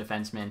awesome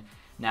defenseman.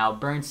 Now,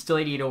 Burns still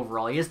 88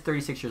 overall. He is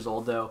 36 years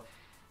old, though,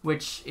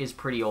 which is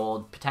pretty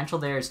old. Potential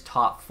there is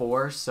top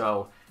 4,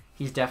 so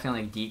he's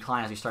definitely like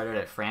decline as we started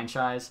at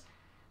franchise.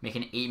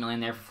 Making $8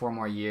 million there for 4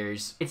 more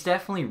years. It's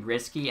definitely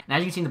risky. And as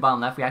you can see in the bottom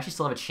left, we actually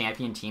still have a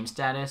champion team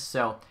status.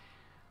 So,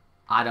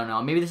 I don't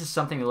know. Maybe this is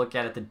something to look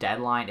at the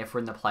deadline if we're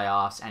in the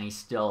playoffs and he's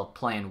still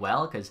playing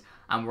well, because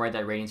I'm worried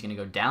that rating's going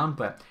to go down.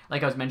 But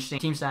like I was mentioning,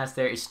 team status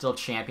there is still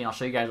champion. I'll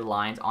show you guys the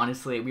lines.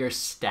 Honestly, we are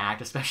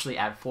stacked, especially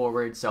at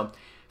forward. So,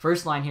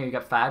 first line here, you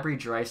got Fabry,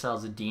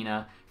 Draisaitl,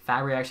 Zadina.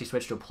 Fabry actually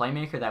switched to a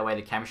playmaker. That way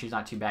the chemistry's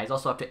not too bad. He's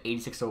also up to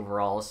 86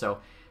 overall. So,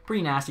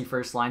 pretty nasty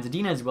first line.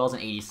 Zadina as well as an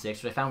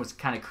 86, which I found was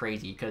kind of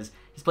crazy because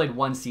he's played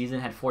 1 season,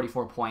 had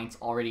 44 points,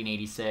 already an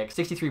 86.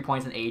 63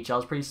 points in AHL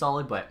is pretty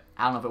solid, but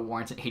I don't know if it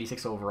warrants an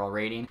 86 overall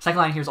rating. Second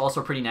line here is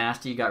also pretty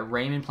nasty. You got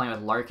Raymond playing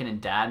with Larkin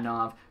and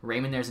Dadonov.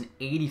 Raymond there's an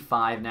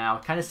 85 now.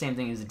 Kind of same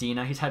thing as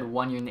Zadina. He's had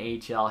 1 year in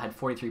the AHL, had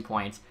 43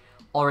 points,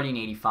 already an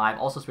 85.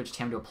 Also switched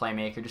him to a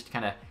playmaker just to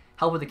kind of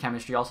help with the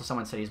chemistry. Also,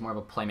 someone said he's more of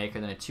a playmaker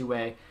than a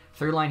 2-way.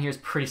 Third line here is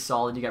pretty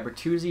solid. You got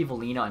Bertuzzi,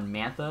 Velina, and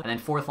Mantha. And then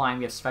fourth line,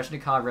 we have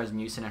Svechnikov,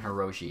 Rasmussen, and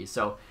Hiroshi.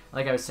 So,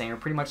 like I was saying, we're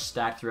pretty much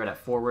stacked throughout at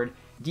forward.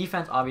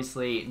 Defense,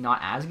 obviously, not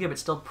as good, but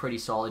still pretty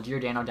solid.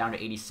 Giordano down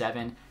to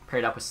 87,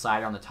 paired up with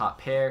Seider on the top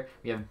pair.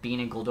 We have Bean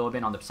and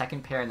Goldobin on the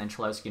second pair, and then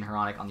Cholowski and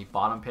Hronek on the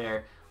bottom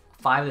pair.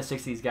 5 of the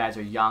 6 of these guys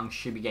are young,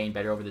 should be getting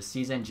better over the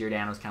season.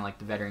 Giordano's kind of like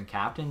the veteran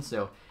captain,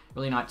 so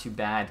really not too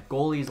bad.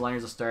 Goalies,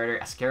 Leonard's a starter.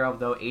 Askarov,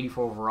 though,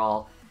 84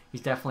 overall.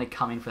 He's definitely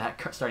coming for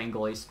that starting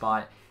goalie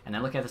spot. And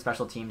then looking at the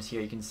special teams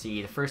here, you can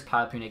see the first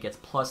pilot unit gets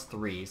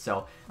 +3.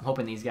 So I'm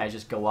hoping these guys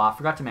just go off.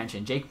 Forgot to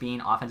mention, Jake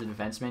Bean, offensive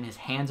defenseman. His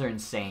hands are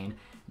insane.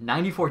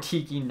 94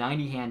 tiki,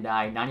 90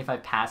 hand-eye,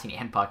 95 passing,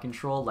 and puck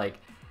control. Like,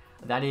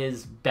 that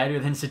is better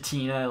than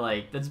Satina.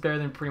 Like, that's better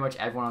than pretty much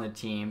everyone on the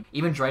team.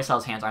 Even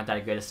Draisaitl's hands aren't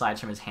that good aside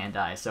from his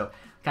hand-eye. So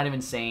kind of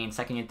insane.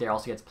 Second unit there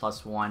also gets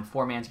 +1.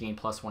 4-man's getting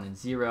 +1 and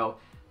 0.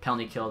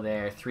 Penalty kill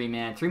there.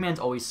 3-man. 3-man's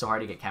always so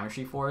hard to get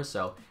chemistry for,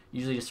 so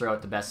usually just throw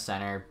out the best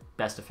center,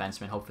 best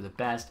defenseman, hope for the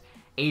best.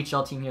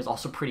 AHL team here is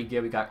also pretty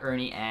good. We got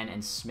Ernie, N,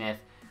 and Smith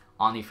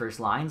on the first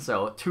line,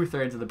 so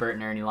 2/3 of the Burt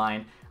and Ernie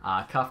line.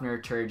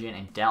 Kuffner, Turgeon,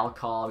 and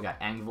Dalcall. We got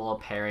Engvall,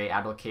 Perry,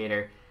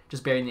 Advocator,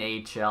 just buried in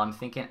the AHL. I'm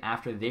thinking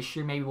after this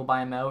year maybe we'll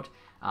buy him out.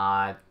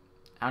 I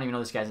don't even know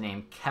this guy's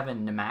name.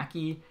 Kevin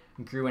Namaki,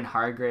 Gruen,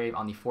 Hargrave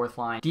on the fourth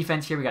line.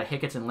 Defense here, we got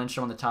Hicketts and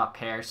Lindstrom on the top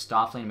pair.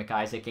 Stofflin and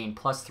McIsaac gain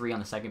 +3 on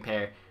the second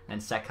pair. And then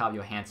Sekov,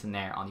 Johansson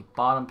there on the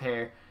bottom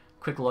pair.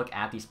 Quick look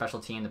at the special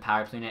team, the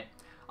power play unit.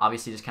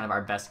 Obviously, just kind of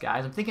our best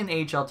guys. I'm thinking the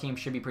AHL team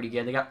should be pretty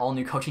good. They got all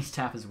new coaching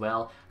staff as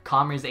well.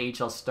 Comrie's the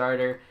AHL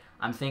starter.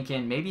 I'm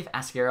thinking maybe if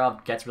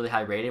Askarov gets really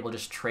high rated, we'll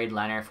just trade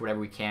Leonard for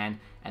whatever we can,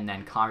 and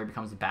then Comrie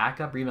becomes the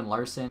backup, or even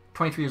Larson.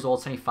 23 years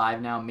old,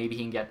 75 now. Maybe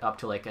he can get up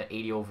to like an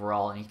 80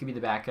 overall, and he could be the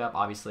backup.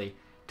 Obviously,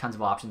 tons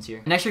of options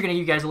here. Next, we're going to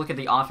give you guys a look at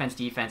the offense,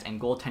 defense,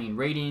 and goaltending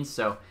ratings.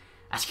 So,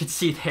 as you can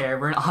see there,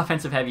 we're an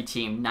offensive-heavy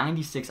team.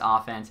 96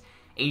 offense,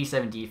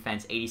 87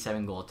 defense,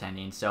 87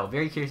 goaltending. So,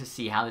 very curious to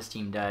see how this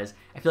team does.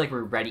 I feel like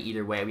we're ready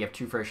either way. We have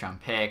 2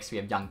 first-round picks. We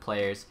have young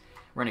players.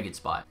 We're in a good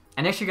spot.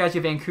 And next year, guys,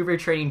 you have Vancouver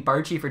trading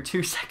Barchi for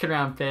 2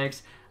 second-round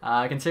picks.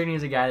 Considering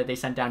he's a guy that they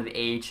sent down to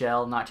the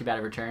AHL, not too bad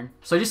a return.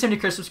 So just into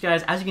Christmas,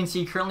 guys. As you can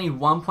see, currently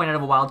 1 point out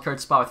of a wildcard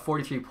spot with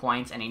 43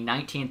 points and a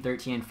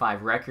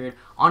 19-13-5 record.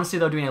 Honestly,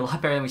 though, doing a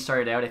lot better than we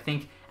started out. I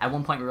think at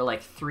one point we were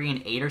like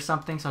 3-8 or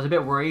something, so I was a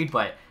bit worried,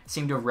 but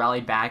seemed to have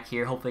rallied back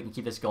here. Hopefully, we can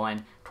keep this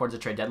going towards the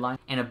trade deadline.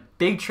 And a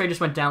big trade just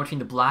went down between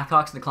the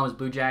Blackhawks and the Columbus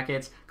Blue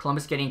Jackets.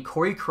 Columbus getting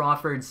Corey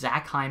Crawford,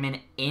 Zach Hyman,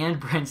 and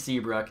Brent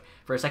Seabrook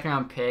for a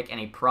second-round pick and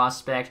a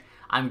prospect.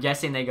 I'm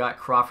guessing they got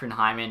Crawford and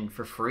Hyman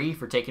for free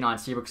for taking on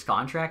Seabrook's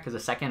contract, because a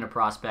second and a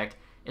prospect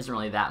isn't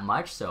really that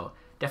much, so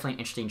definitely an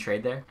interesting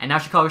trade there. And now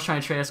Chicago's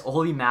trying to trade us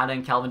Oli Madden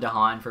and Calvin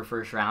DeHaan for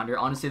first rounder.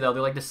 Honestly, though,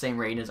 they're like the same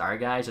rating as our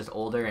guys, just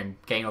older and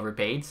getting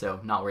overpaid, so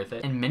not worth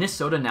it. And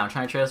Minnesota now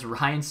trying to trade us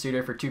Ryan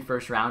Suter for 2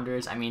 first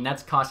rounders. I mean,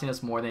 that's costing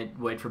us more than it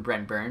would for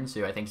Brent Burns,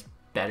 who I think is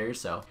better,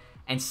 so.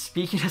 And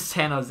speaking of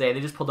San Jose, they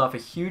just pulled off a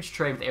huge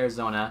trade with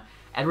Arizona.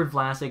 Edward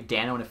Vlasic,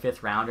 Dano, and a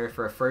 5th rounder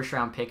for a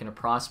first-round pick and a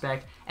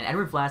prospect. And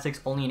Edward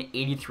Vlasic's only an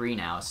 83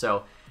 now,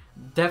 so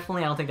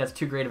definitely I don't think that's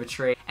too great of a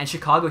trade. And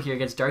Chicago here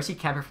gets Darcy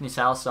Kemper from the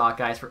Seattle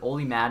Sockeyes for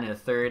Oli Madden and a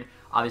 3rd.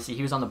 Obviously,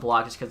 he was on the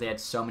block just because they had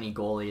so many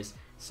goalies.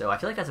 So I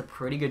feel like that's a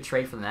pretty good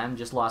trade for them.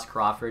 Just lost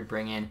Crawford,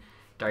 bring in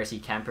Darcy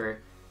Kemper.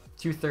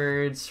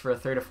 2/3 for a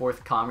 3rd or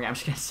 4th Comrie. I'm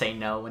just going to say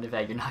no.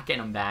 Winnipeg, you're not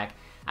getting them back.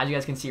 As you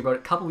guys can see, about a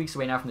couple weeks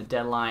away now from the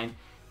deadline.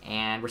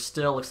 And we're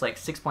still, looks like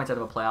 6 points out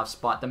of a playoff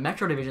spot. The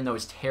Metro Division, though,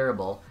 is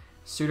terrible.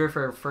 Suter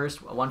for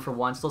first, 1 for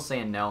 1, still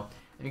saying no.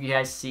 I think you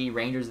guys see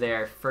Rangers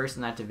there, first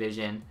in that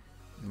division.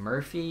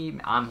 Murphy,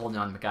 I'm holding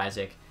on to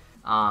McIsaac.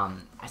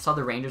 I saw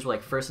the Rangers were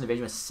like first in the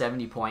division with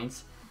 70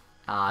 points.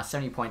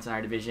 70 points in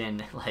our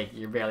division, like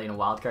you're barely in a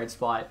wild card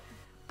spot.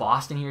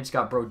 Boston here just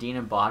got Brodin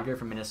and Bodger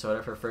from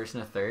Minnesota for 1st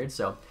and a 3rd,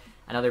 so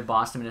another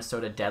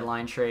Boston-Minnesota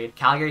deadline trade.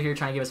 Calgary here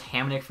trying to give us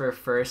Hamonic for a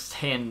 1st,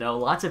 saying no.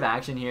 Lots of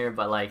action here,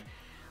 but like,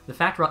 the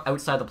fact we're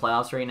outside the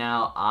playoffs right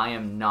now, I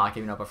am not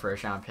giving up a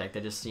first-round pick.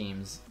 That just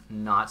seems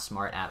not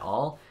smart at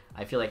all.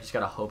 I feel like just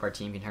got to hope our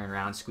team can turn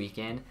around, squeak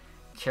in.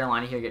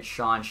 Carolina here gets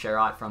Sean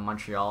Sherratt from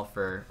Montreal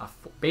for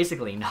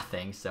basically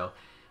nothing. So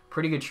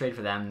pretty good trade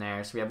for them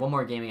there. So we have one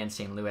more game against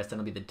St. Louis. Then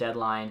it'll be the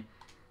deadline.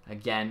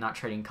 Again, not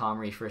trading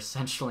Comrie for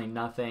essentially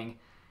nothing.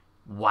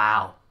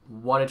 Wow.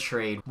 What a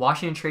trade.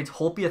 Washington trades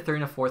Holtby a 3rd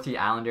and a 4th to the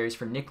Islanders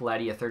for Nick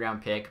Leddy, a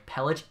 3rd-round pick,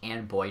 Pelech,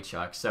 and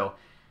Boychuk. So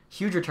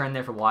huge return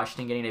there for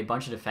Washington, getting a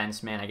bunch of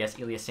defensemen. I guess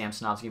Ilya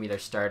Samsonov's going to be their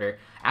starter.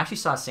 I actually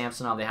saw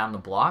Samsonov they had on the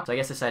block, so I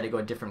guess they decided to go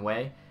a different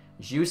way.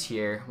 Juice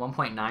here,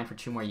 1.9 for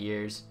 2 more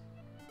years.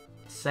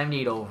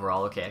 78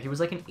 overall. Okay, if he was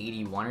like an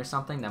 81 or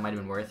something, that might have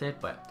been worth it,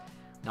 but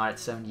not at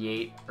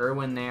 78.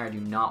 Irwin there, I do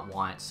not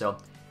want. So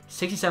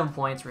 67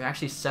 points. We're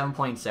actually 7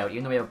 points out,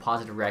 even though we have a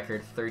positive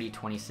record, 30,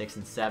 26,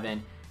 and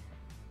 7.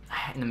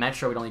 In the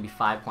Metro, we'd only be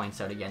 5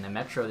 points out again. The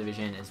Metro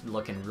division is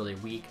looking really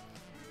weak.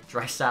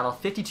 Draisaitl,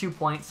 52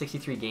 points,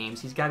 63 games.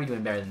 He's got to be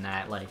doing better than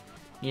that. Like,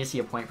 you need to see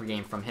a point per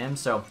game from him.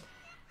 So,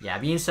 yeah,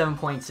 being 7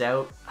 points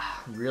out,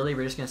 really,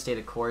 we're just going to stay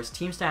the course.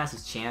 Team status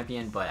is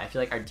champion, but I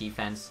feel like our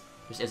defense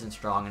just isn't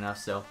strong enough.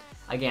 So,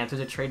 again, if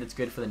there's a trade that's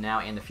good for the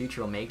now and the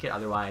future, we'll make it.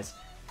 Otherwise,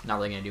 not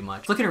really going to do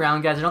much. Looking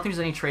around, guys, I don't think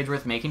there's any trades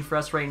worth making for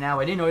us right now.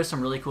 I did notice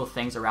some really cool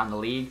things around the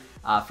league.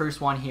 First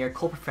one here,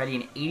 Cole Perfetti,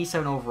 an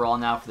 87 overall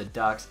now for the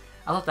Ducks.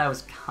 I thought that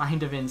was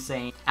kind of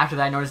insane. After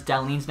that, I noticed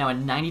Dahlin's now a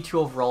 92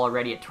 overall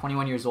already at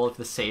 21 years old for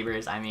the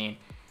Sabres. I mean,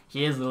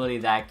 he is literally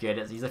that good.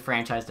 He's a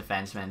franchise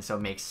defenseman, so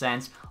it makes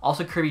sense.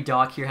 Also, Kirby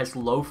Dach here has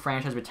low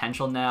franchise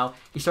potential now.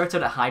 He starts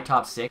out at high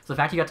top 6, so the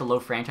fact he got to low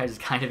franchise is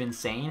kind of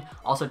insane.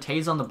 Also,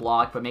 Tays on the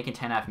block, but making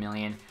 $10.5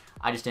 million.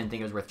 I just didn't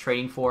think it was worth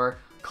trading for.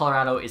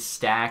 Colorado is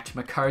stacked.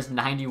 Makar's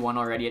 91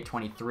 already at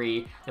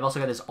 23. They've also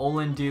got this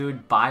Olin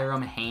dude,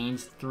 Byram,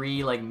 Haynes,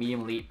 3 like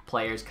medium elite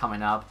players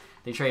coming up.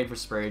 They traded for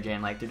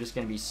Spurgeon. Like, they're just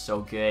going to be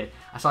so good.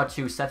 I saw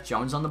too Seth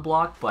Jones on the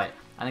block, but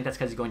I think that's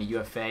because he's going to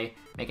UFA,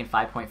 making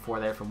 5.4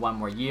 there for 1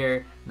 more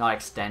year, not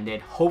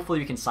extended. Hopefully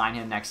we can sign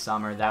him next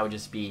summer. That would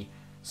just be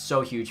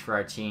so huge for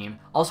our team.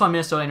 Also on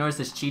Minnesota, I noticed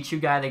this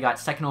Chichu guy. They got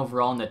 2nd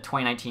overall in the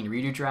 2019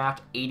 redo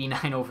draft,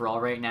 89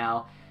 overall right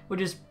now, which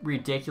is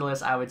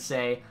ridiculous, I would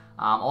say.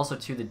 Also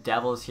to the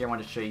Devils here, I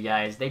wanted to show you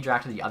guys. They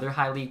drafted the other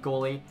high league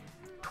goalie,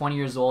 20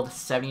 years old,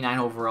 79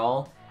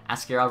 overall.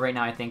 Askarov right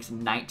now, I think, is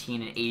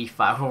 19 and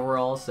 85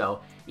 overall.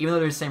 So even though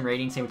they're the same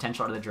rating, same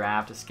potential out of the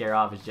draft,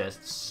 Askarov is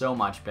just so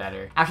much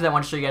better. After that, I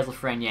want to show you guys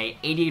Lafreniere,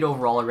 88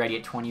 overall already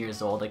at 20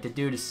 years old. Like, the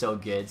dude is so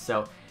good.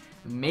 So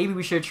maybe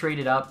we should have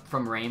traded up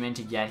from Raymond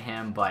to get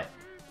him, but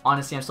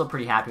honestly, I'm still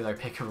pretty happy with our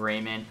pick of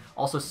Raymond.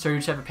 Also,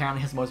 Sergachev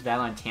apparently has most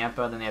value in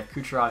Tampa. Then they have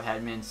Kucherov,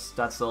 Hedman,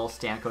 Stutzel,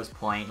 Stamkos,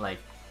 Point. Like,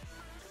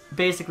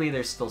 basically,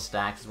 they're still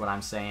stacked is what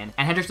I'm saying.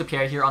 And Hendricks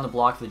Lapierre here on the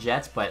block for the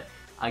Jets, but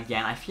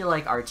again, I feel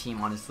like our team,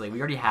 honestly, we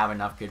already have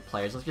enough good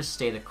players. Let's just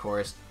stay the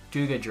course,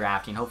 do good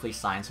drafting, hopefully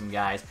sign some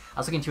guys. I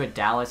was looking to at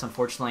Dallas.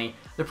 Unfortunately,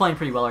 they're playing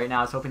pretty well right now.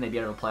 I was hoping they'd be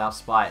out of a playoff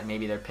spot, and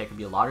maybe their pick would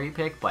be a lottery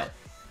pick, but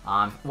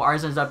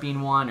ours ends up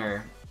being one,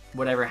 or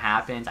whatever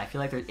happens, I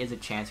feel like there is a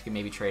chance we can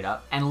maybe trade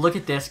up. And look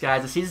at this,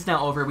 guys. The season's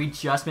now over. We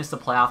just missed the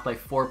playoff by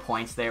 4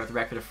 points there with a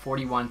record of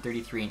 41,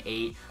 33, and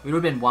 8. We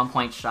would have been 1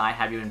 point shy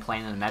had we been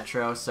playing in the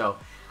Metro, so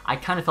I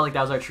kind of felt like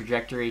that was our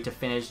trajectory to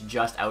finish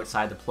just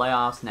outside the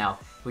playoffs. Now,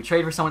 if we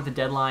trade for someone at the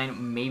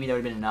deadline, maybe that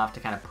would have been enough to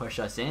kind of push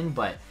us in,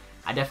 but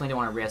I definitely don't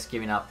want to risk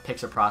giving up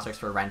picks or prospects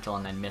for a rental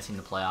and then missing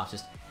the playoffs.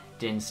 Just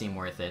didn't seem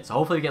worth it. So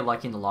hopefully we get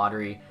lucky in the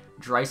lottery.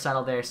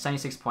 Draisaitl there,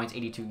 76 points,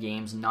 82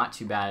 games, not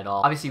too bad at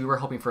all. Obviously, we were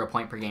hoping for a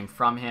point per game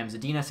from him.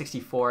 Zadina,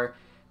 64,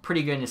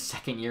 pretty good in his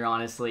 2nd year,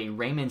 honestly.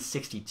 Raymond,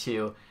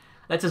 62.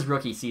 That's his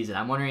rookie season.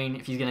 I'm wondering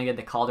if he's going to get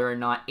the Calder or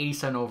not.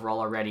 87 overall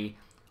already.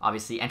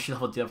 Obviously,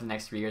 entry-level deal for the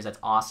next 3 years. That's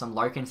awesome.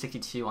 Larkin,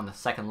 62 on the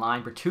 2nd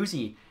line.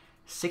 Bertuzzi,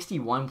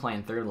 61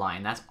 playing 3rd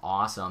line. That's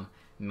awesome.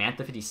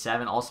 Mantha,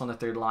 57, also on the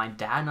 3rd line.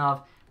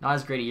 Dadonov, not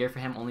as great a year for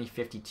him, only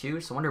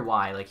 52. So I wonder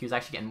why. Like, he was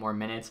actually getting more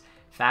minutes.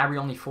 Fabry,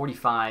 only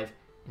 45.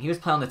 And he was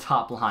playing on the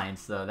top line,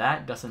 so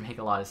that doesn't make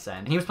a lot of sense.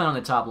 And he was playing on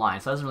the top line,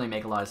 so that doesn't really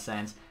make a lot of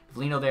sense.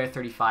 Vlino there,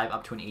 35,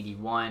 up to an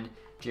 81.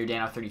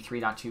 Giordano,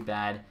 33, not too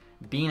bad.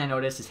 Bean, I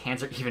noticed his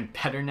hands are even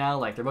better now.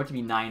 Like, they're about to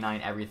be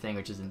 99 everything,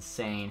 which is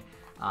insane.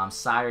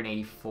 Sider,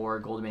 84.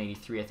 Goldman,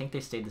 83. I think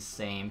they stayed the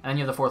same. And then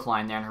you have the 4th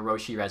line there, and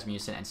Hiroshi,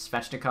 Rasmussen, and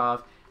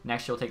Svechnikov.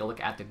 Next, you'll take a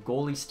look at the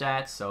goalie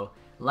stats. So,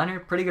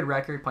 Leonard, pretty good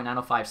record,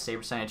 .905 save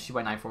percentage,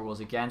 2.94 goals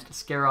against.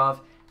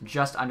 Skarov,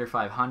 just under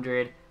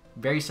 500.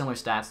 Very similar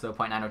stats, though,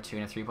 .902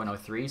 and a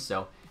 3.03.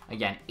 So,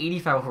 again,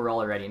 85 overall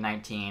already at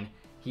 19.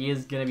 He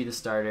is going to be the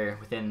starter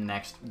within the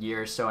next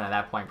year or so, and at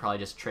that point, probably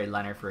just trade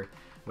Leonard for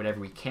whatever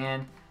we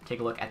can.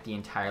 Take a look at the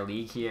entire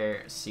league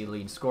here, see the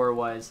leading scorer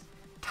was.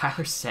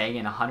 Tyler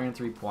Seguin,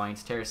 103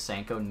 points.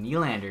 Tarasenko,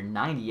 Nylander,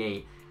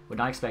 98. Would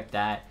not expect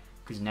that.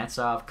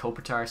 Kuznetsov,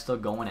 Kopitar still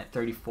going at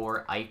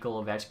 34.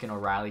 Eichel, Ovechkin,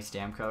 O'Reilly,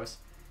 Stamkos.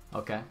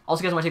 Okay.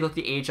 Also, guys, I want to take a look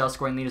at the AHL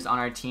scoring leaders on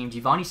our team.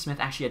 Giovanni Smith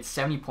actually had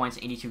 70 points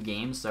in 82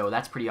 games, so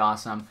that's pretty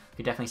awesome.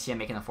 Could definitely see him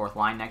making the 4th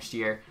line next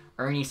year.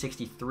 Ernie,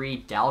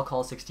 63.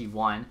 Dalcall,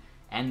 61.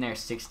 And they're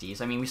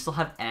 60s. I mean, we still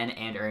have N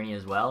and Ernie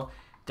as well.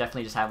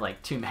 Definitely just have,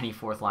 like, too many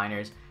 4th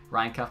liners.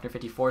 Ryan Kuffner,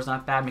 54 is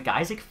not bad.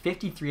 McIsaac,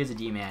 53 as a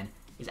D-man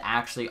is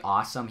actually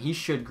awesome. He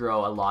should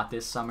grow a lot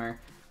this summer.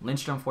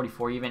 Lindstrom,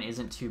 44 even,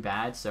 isn't too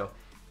bad, so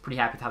pretty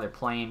happy with how they're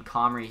playing.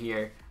 Comrie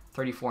here,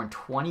 34 and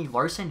 20.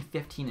 Larson,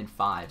 15 and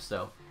 5,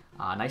 so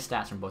nice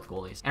stats from both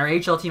goalies. And our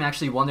AHL team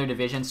actually won their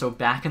division, so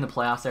back in the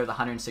playoffs there with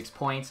 106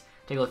 points.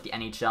 Take a look at the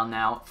NHL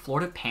now.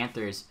 Florida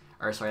Panthers,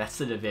 or sorry, that's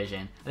the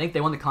division. I think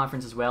they won the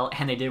conference as well,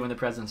 and they did win the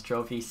President's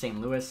Trophy.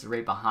 St. Louis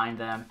right behind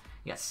them.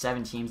 You got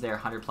 7 teams there,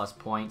 100 plus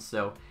points,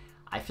 so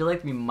I feel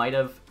like we might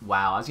have,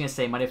 wow, I was going to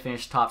say might have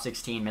finished top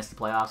 16, missed the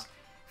playoffs.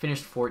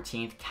 Finished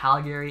 14th.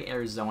 Calgary,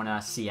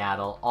 Arizona,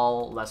 Seattle,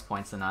 all less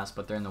points than us,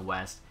 but they're in the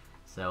West,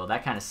 so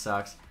that kind of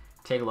sucks.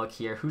 Take a look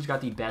here. Who's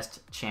got the best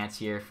chance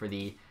here for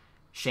the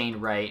Shane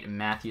Wright,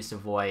 Matthew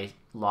Savoy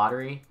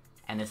lottery?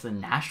 And it's the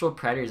Nashville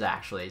Predators,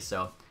 actually,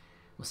 so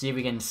we'll see if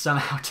we can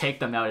somehow take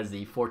them out as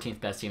the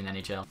 14th best team in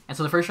the NHL. And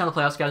so the first round of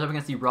the playoffs, guys, up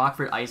against the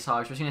Rockford Ice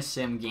Hogs. We're just going to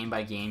sim game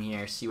by game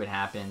here, see what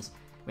happens.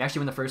 We actually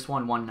win the first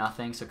one,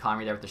 1-0, so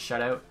Comrie there with the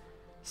shutout.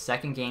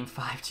 Second game,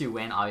 5-2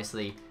 win.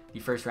 Obviously, the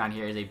first round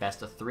here is a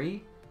best of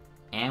 3.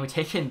 And we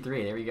take it in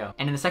 3. There we go.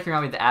 And in the second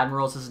round, we have the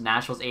Admirals. This is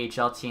Nashville's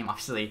AHL team.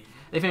 Obviously,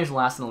 they finished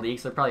last in the league,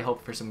 so they're probably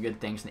hoping for some good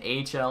things in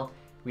the AHL.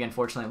 We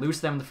unfortunately lose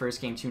to them in the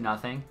first game,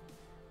 2-0.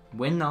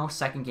 Win, though.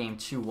 Second game,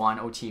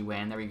 2-1. OT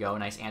win. There we go.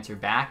 Nice answer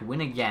back. Win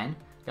again.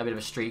 Got a bit of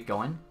a streak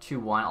going.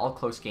 2-1. All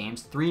close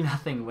games.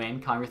 3-0 win.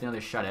 Comrie with another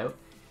shutout.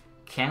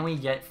 Can we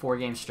get 4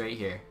 games straight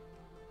here?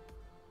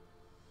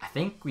 I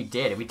think we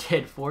did. We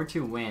did.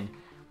 4-2 win.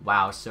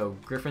 Wow. So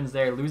Griffins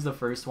there lose the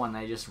first one.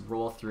 They just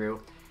roll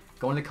through.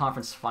 Going to the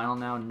conference final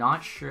now.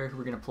 Not sure who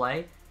we're going to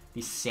play.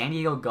 The San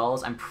Diego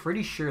Gulls. I'm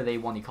pretty sure they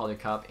won the Calder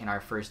Cup in our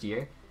first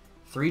year.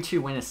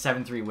 3-2 win, a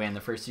 7-3 win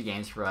the first 2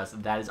 games for us.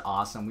 That is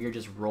awesome. We are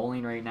just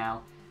rolling right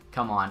now.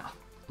 Come on.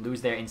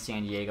 Lose there in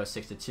San Diego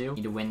 6-2.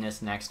 Need to win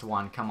this next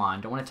one. Come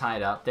on. Don't want to tie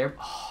it up. There.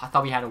 Oh, I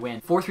thought we had a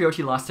win. 4-3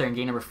 OT loss there in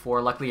game number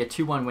 4. Luckily a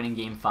 2-1 win in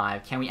game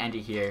 5. Can we end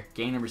it here?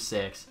 Game number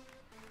 6.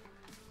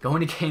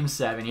 Going to game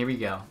 7. Here we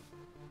go.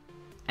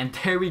 And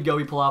there we go.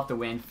 We pull off the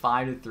win.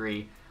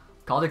 5-3.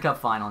 Calder Cup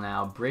final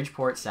now.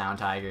 Bridgeport Sound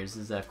Tigers.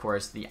 This is, of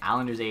course, the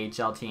Islanders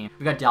AHL team.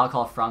 We got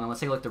Dalcall from them. Let's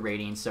take a look at the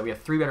ratings. So we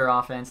have 3 better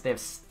offense. They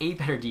have 8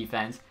 better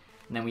defense.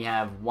 And then we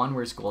have 1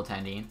 worse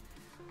goaltending.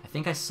 I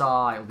think I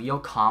saw Leo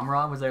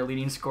Comra was their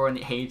leading scorer in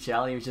the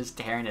AHL. He was just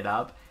tearing it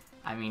up.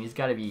 I mean, he's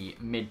got to be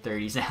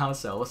mid-30s now.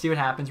 So we'll see what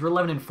happens. We're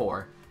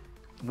 11-4.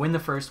 Win the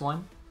first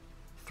one.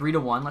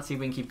 3-1. Let's see if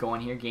we can keep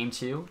going here. Game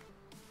 2.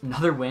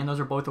 Another win. Those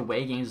are both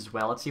away games as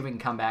well. Let's see if we can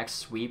come back,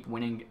 sweep,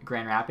 winning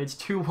Grand Rapids.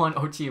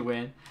 2-1 OT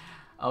win.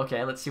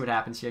 Okay, let's see what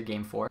happens here.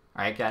 Game 4.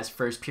 Alright, guys.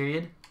 First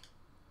period.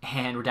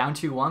 And we're down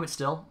 2-1, but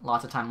still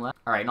lots of time left.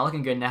 Alright, not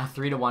looking good now.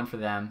 3-1 for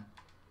them.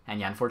 And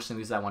yeah,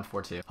 unfortunately lose that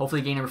 1-4-2.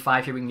 Hopefully game number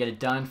 5 here we can get it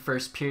done.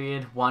 First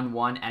period,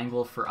 1-1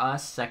 angle for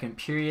us. Second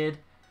period,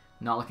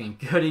 not looking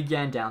good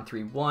again. Down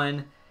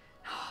 3-1.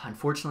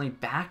 Unfortunately,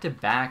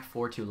 back-to-back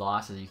 4-2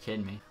 losses. Are you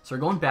kidding me? So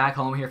we're going back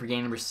home here for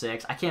game number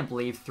 6. I can't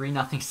believe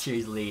 3-0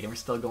 series lead, and we're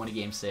still going to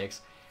game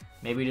 6.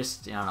 Maybe we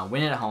just, I don't know,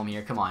 win it at home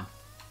here. Come on.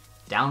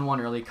 Down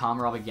 1 early.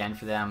 Komarov again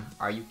for them.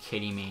 Are you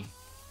kidding me?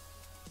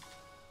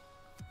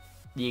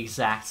 The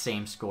exact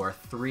same score.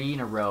 3 in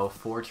a row,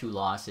 4-2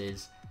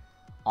 losses.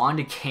 On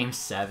to game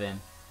 7.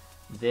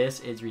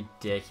 This is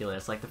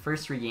ridiculous. Like, the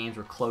first 3 games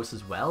were close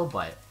as well,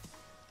 but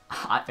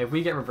if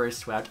we get reverse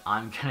swept,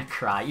 I'm gonna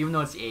cry. Even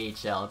though it's the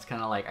AHL, it's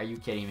kind of like, are you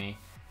kidding me?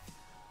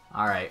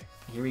 Alright,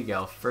 here we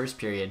go. First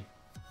period.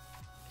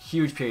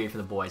 Huge period for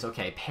the boys.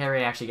 Okay,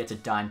 Perry actually gets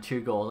it done. 2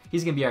 goals.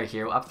 He's gonna be our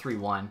hero. Up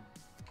 3-1.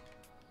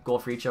 Goal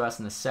for each of us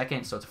in the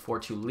second, so it's a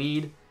 4-2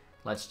 lead.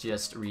 Let's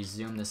just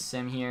resume the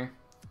sim here.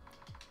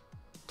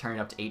 Turn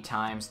it up to 8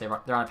 times. They're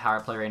on a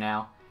power play right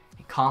now.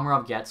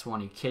 Komarov gets one.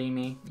 Are you kidding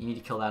me? You need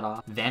to kill that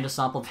off. Van de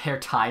Sompel there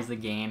ties the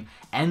game.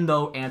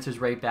 Endo answers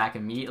right back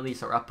immediately,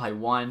 so we're up by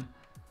 1.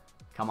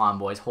 Come on,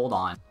 boys. Hold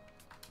on.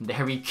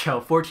 There we go.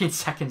 14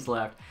 seconds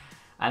left.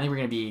 I think we're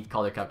going to be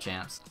Calder Cup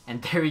champs.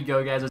 And there we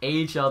go, guys.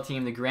 AHL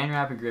team, the Grand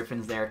Rapids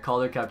Griffins there,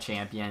 Calder Cup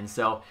champions.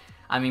 So,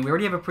 I mean, we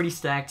already have a pretty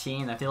stacked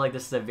team. I feel like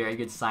this is a very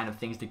good sign of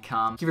things to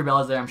come. Kiefer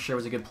Bellas there, I'm sure,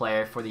 was a good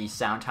player for the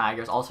Sound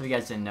Tigers. Also, if you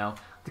guys didn't know,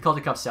 the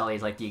Calder Cup celly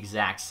is like the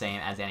exact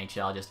same as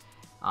NHL, just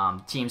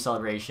team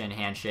celebration,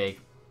 handshake,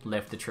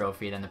 lift the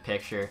trophy, then the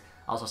picture.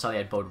 Also saw they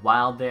had Bode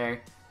Wild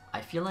there.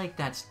 I feel like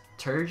that's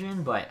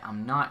Turgeon, but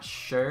I'm not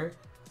sure.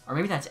 Or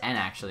maybe that's N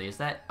actually. Is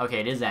that? Okay,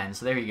 it is N,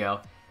 so there you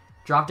go.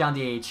 Dropped down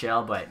the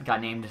AHL, but got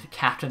named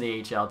captain of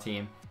the AHL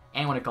team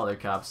and won a Calder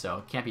Cup,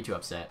 so can't be too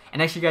upset. And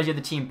next you guys, you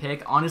have the team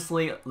pick.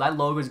 Honestly, that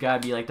logo's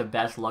gotta be like the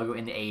best logo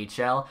in the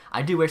AHL.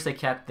 I do wish they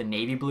kept the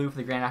navy blue for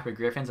the Grand Rapids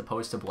Griffins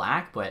opposed to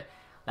black, but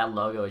that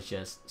logo is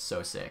just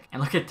so sick. And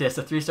look at this,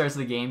 the 3 stars of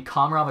the game.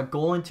 Komarov, a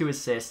goal and 2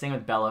 assists. Same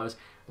with Bellows.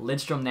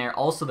 Lidstrom there,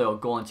 also though, a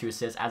goal and 2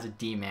 assists as a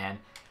D-man.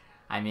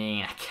 I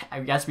mean, I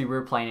guess we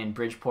were playing in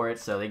Bridgeport,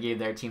 so they gave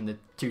their team the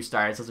 2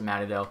 stars. Doesn't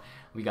matter though.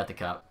 We got the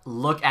cup.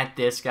 Look at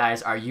this,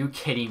 guys. Are you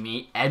kidding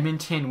me?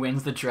 Edmonton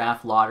wins the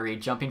draft lottery,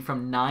 jumping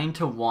from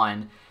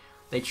 9-1.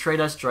 They trade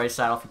us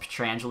Draisaitl for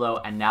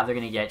Pietrangelo, and now they're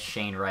going to get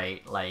Shane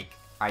Wright. Like,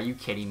 are you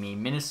kidding me?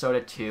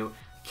 Minnesota 2.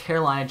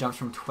 Carolina jumps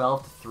from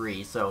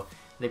 12-3, so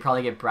they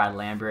probably get Brad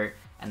Lambert,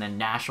 and then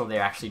Nashville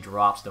there actually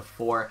drops to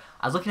 4.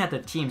 I was looking at the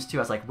teams too.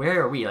 I was like,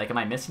 where are we? Like, am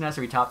I missing us?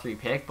 Are we top 3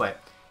 pick?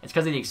 But it's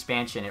because of the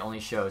expansion. It only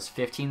shows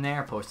 15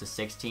 there opposed to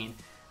 16.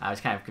 I was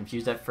kind of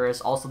confused at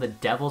first. Also, the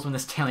Devils win the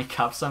Stanley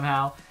Cup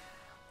somehow.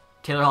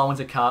 Taylor Hall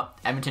wins a cup.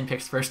 Edmonton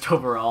picks first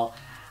overall.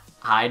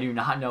 I do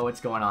not know what's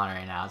going on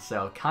right now.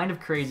 So, kind of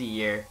crazy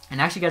year.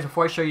 And actually, guys,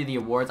 before I show you the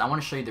awards, I want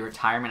to show you the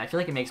retirement. I feel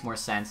like it makes more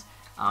sense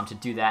to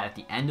do that at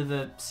the end of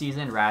the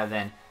season rather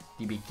than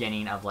the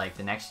beginning of like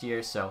the next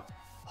year. So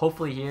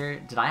hopefully here,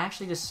 did I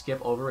actually just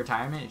skip over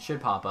retirement? It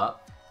should pop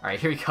up. All right,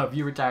 here we go.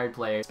 View retired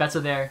players.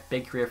 Spezza there,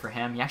 big career for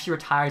him. He actually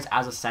retires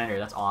as a Senator.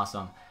 That's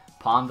awesome.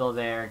 Palmville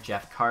there,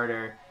 Jeff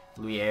Carter,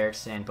 Louis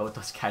Erickson, both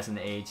those guys in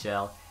the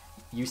AHL.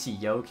 UC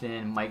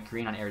Jokinen, Mike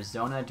Green on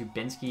Arizona.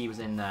 Dubinsky was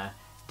in the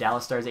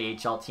Dallas Stars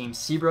AHL team.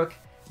 Seabrook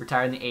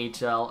retired in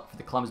the AHL for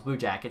the Columbus Blue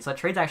Jackets. That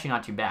trade's actually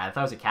not too bad. I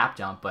thought it was a cap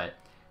dump, but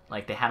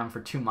like they had him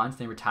for 2 months,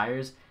 then he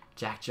retires.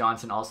 Jack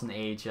Johnson also in the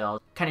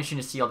AHL. Kind of interesting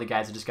to see all the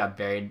guys that just got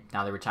buried.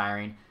 Now they're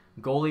retiring.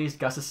 Goalies,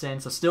 Gustafson.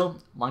 So still,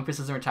 Lundqvist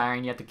isn't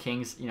retiring yet. The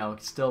Kings, you know,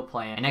 still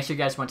playing. And next year,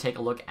 guys, want to take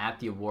a look at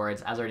the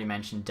awards. As I already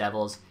mentioned,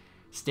 Devils,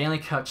 Stanley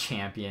Cup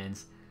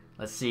champions.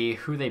 Let's see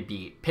who they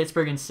beat.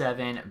 Pittsburgh in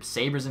 7,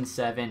 Sabres in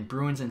 7,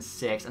 Bruins in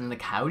 6, and then the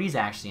Coyotes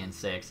actually in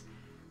 6.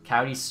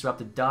 Coyotes swept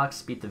the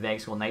Ducks, beat the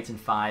Vegas Golden Knights in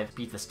 5,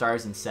 beat the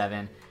Stars in 7,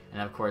 and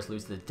then of course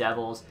lose to the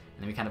Devils.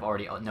 And then we kind of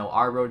already know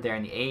our road there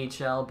in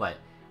the AHL, but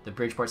the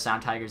Bridgeport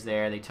Sound Tigers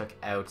there, they took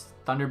out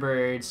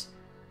Thunderbirds,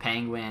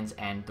 Penguins,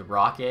 and the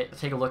Rocket.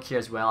 Let's take a look here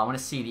as well. I want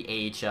to see the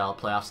AHL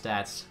playoff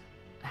stats,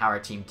 how our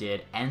team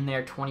did. End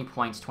there, 20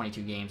 points,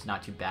 22 games,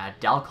 not too bad.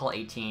 Dalcall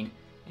 18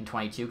 and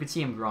 22. Could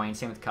see him growing.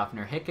 Same with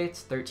Kuffner.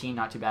 Hickett's 13,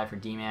 not too bad for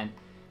D-Man.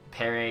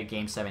 Perry,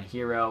 Game 7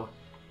 hero.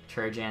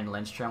 Turgeon,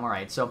 Lindstrom.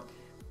 Alright, so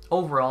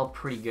overall,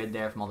 pretty good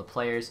there from all the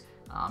players.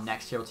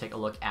 Next here, we'll take a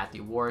look at the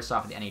awards. So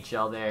off of the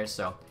NHL there.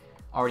 So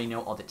already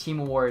know all the team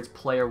awards,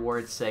 player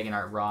awards, Sagan,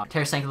 Art Rock.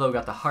 Tarasenko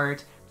got the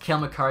Hart. Kale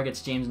McCarr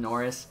gets James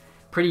Norris.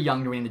 Pretty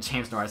young to win the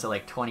James Norris at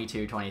like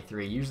 22,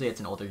 23. Usually it's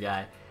an older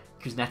guy.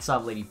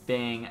 Kuznetsov, Lady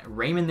Bing.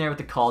 Raymond there with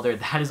the Calder.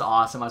 That is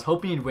awesome. I was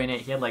hoping he'd win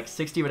it. He had like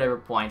 60 whatever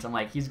points. I'm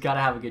like, he's got to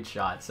have a good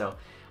shot. So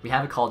we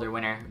have a Calder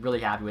winner. Really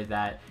happy with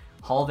that.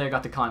 Hall there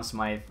got the Conn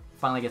Smythe.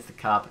 Finally gets the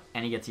cup.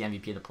 And he gets the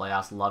MVP of the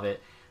playoffs. Love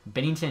it.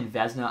 Bennington,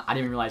 Vezina. I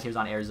didn't even realize he was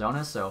on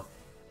Arizona. So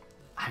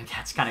I mean,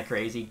 that's kind of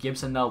crazy.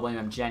 Gibson though,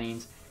 William M.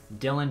 Jennings.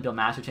 Dylan, Bill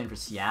Masterton for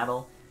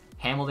Seattle.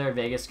 Hamill there,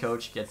 Vegas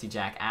coach, gets the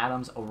Jack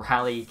Adams.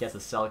 O'Reilly gets the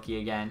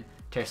Selke again.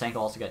 Tarasenko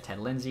also got Ted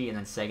Lindsay. And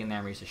then Sagan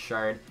there, Maurice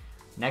Richard.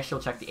 Next, you'll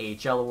check the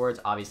AHL awards.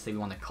 Obviously, we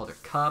won the Calder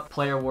Cup.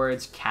 Player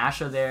awards,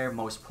 Kasha there,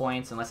 most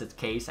points, unless it's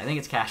Case. I think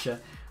it's Kasha.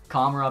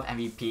 Komarov,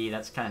 MVP.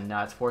 That's kind of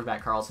nuts.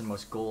 Forsback Carlson,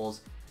 most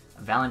goals.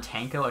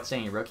 Valentanko,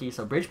 outstanding rookie.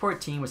 So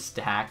Bridgeport team was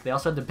stacked. They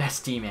also had the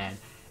best D-man.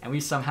 And they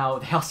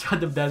also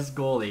had the best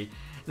goalie.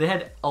 They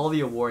had all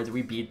the awards.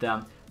 We beat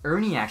them.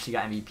 Ernie actually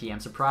got MVP. I'm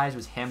surprised it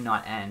was him,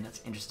 not N.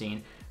 That's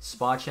interesting.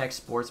 Spot check,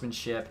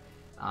 sportsmanship.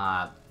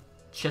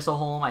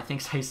 Chiselholm, I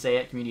think is how you say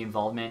it, community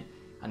involvement.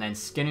 And then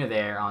Skinner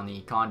there on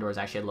the Condors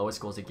actually had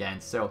lowest goals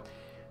against. So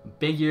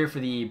big year for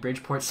the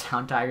Bridgeport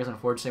Sound Tigers.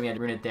 Unfortunately, we had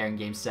to ruin it there in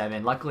Game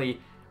 7. Luckily,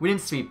 we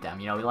didn't sweep them.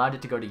 You know, we allowed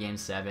it to go to Game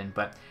 7.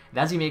 But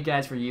that's going to be it,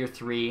 guys, for Year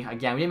 3.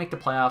 Again, we didn't make the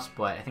playoffs,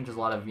 but I think there's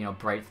a lot of, you know,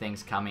 bright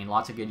things coming.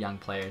 Lots of good young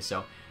players.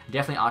 So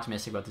definitely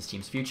optimistic about this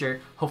team's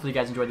future. Hopefully, you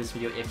guys enjoyed this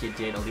video. If you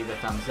did, leave a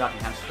thumbs up. If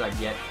you haven't subscribed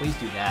yet, please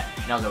do that.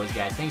 And as always,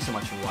 guys, thanks so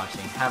much for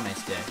watching. Have a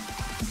nice day.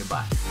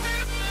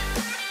 Goodbye.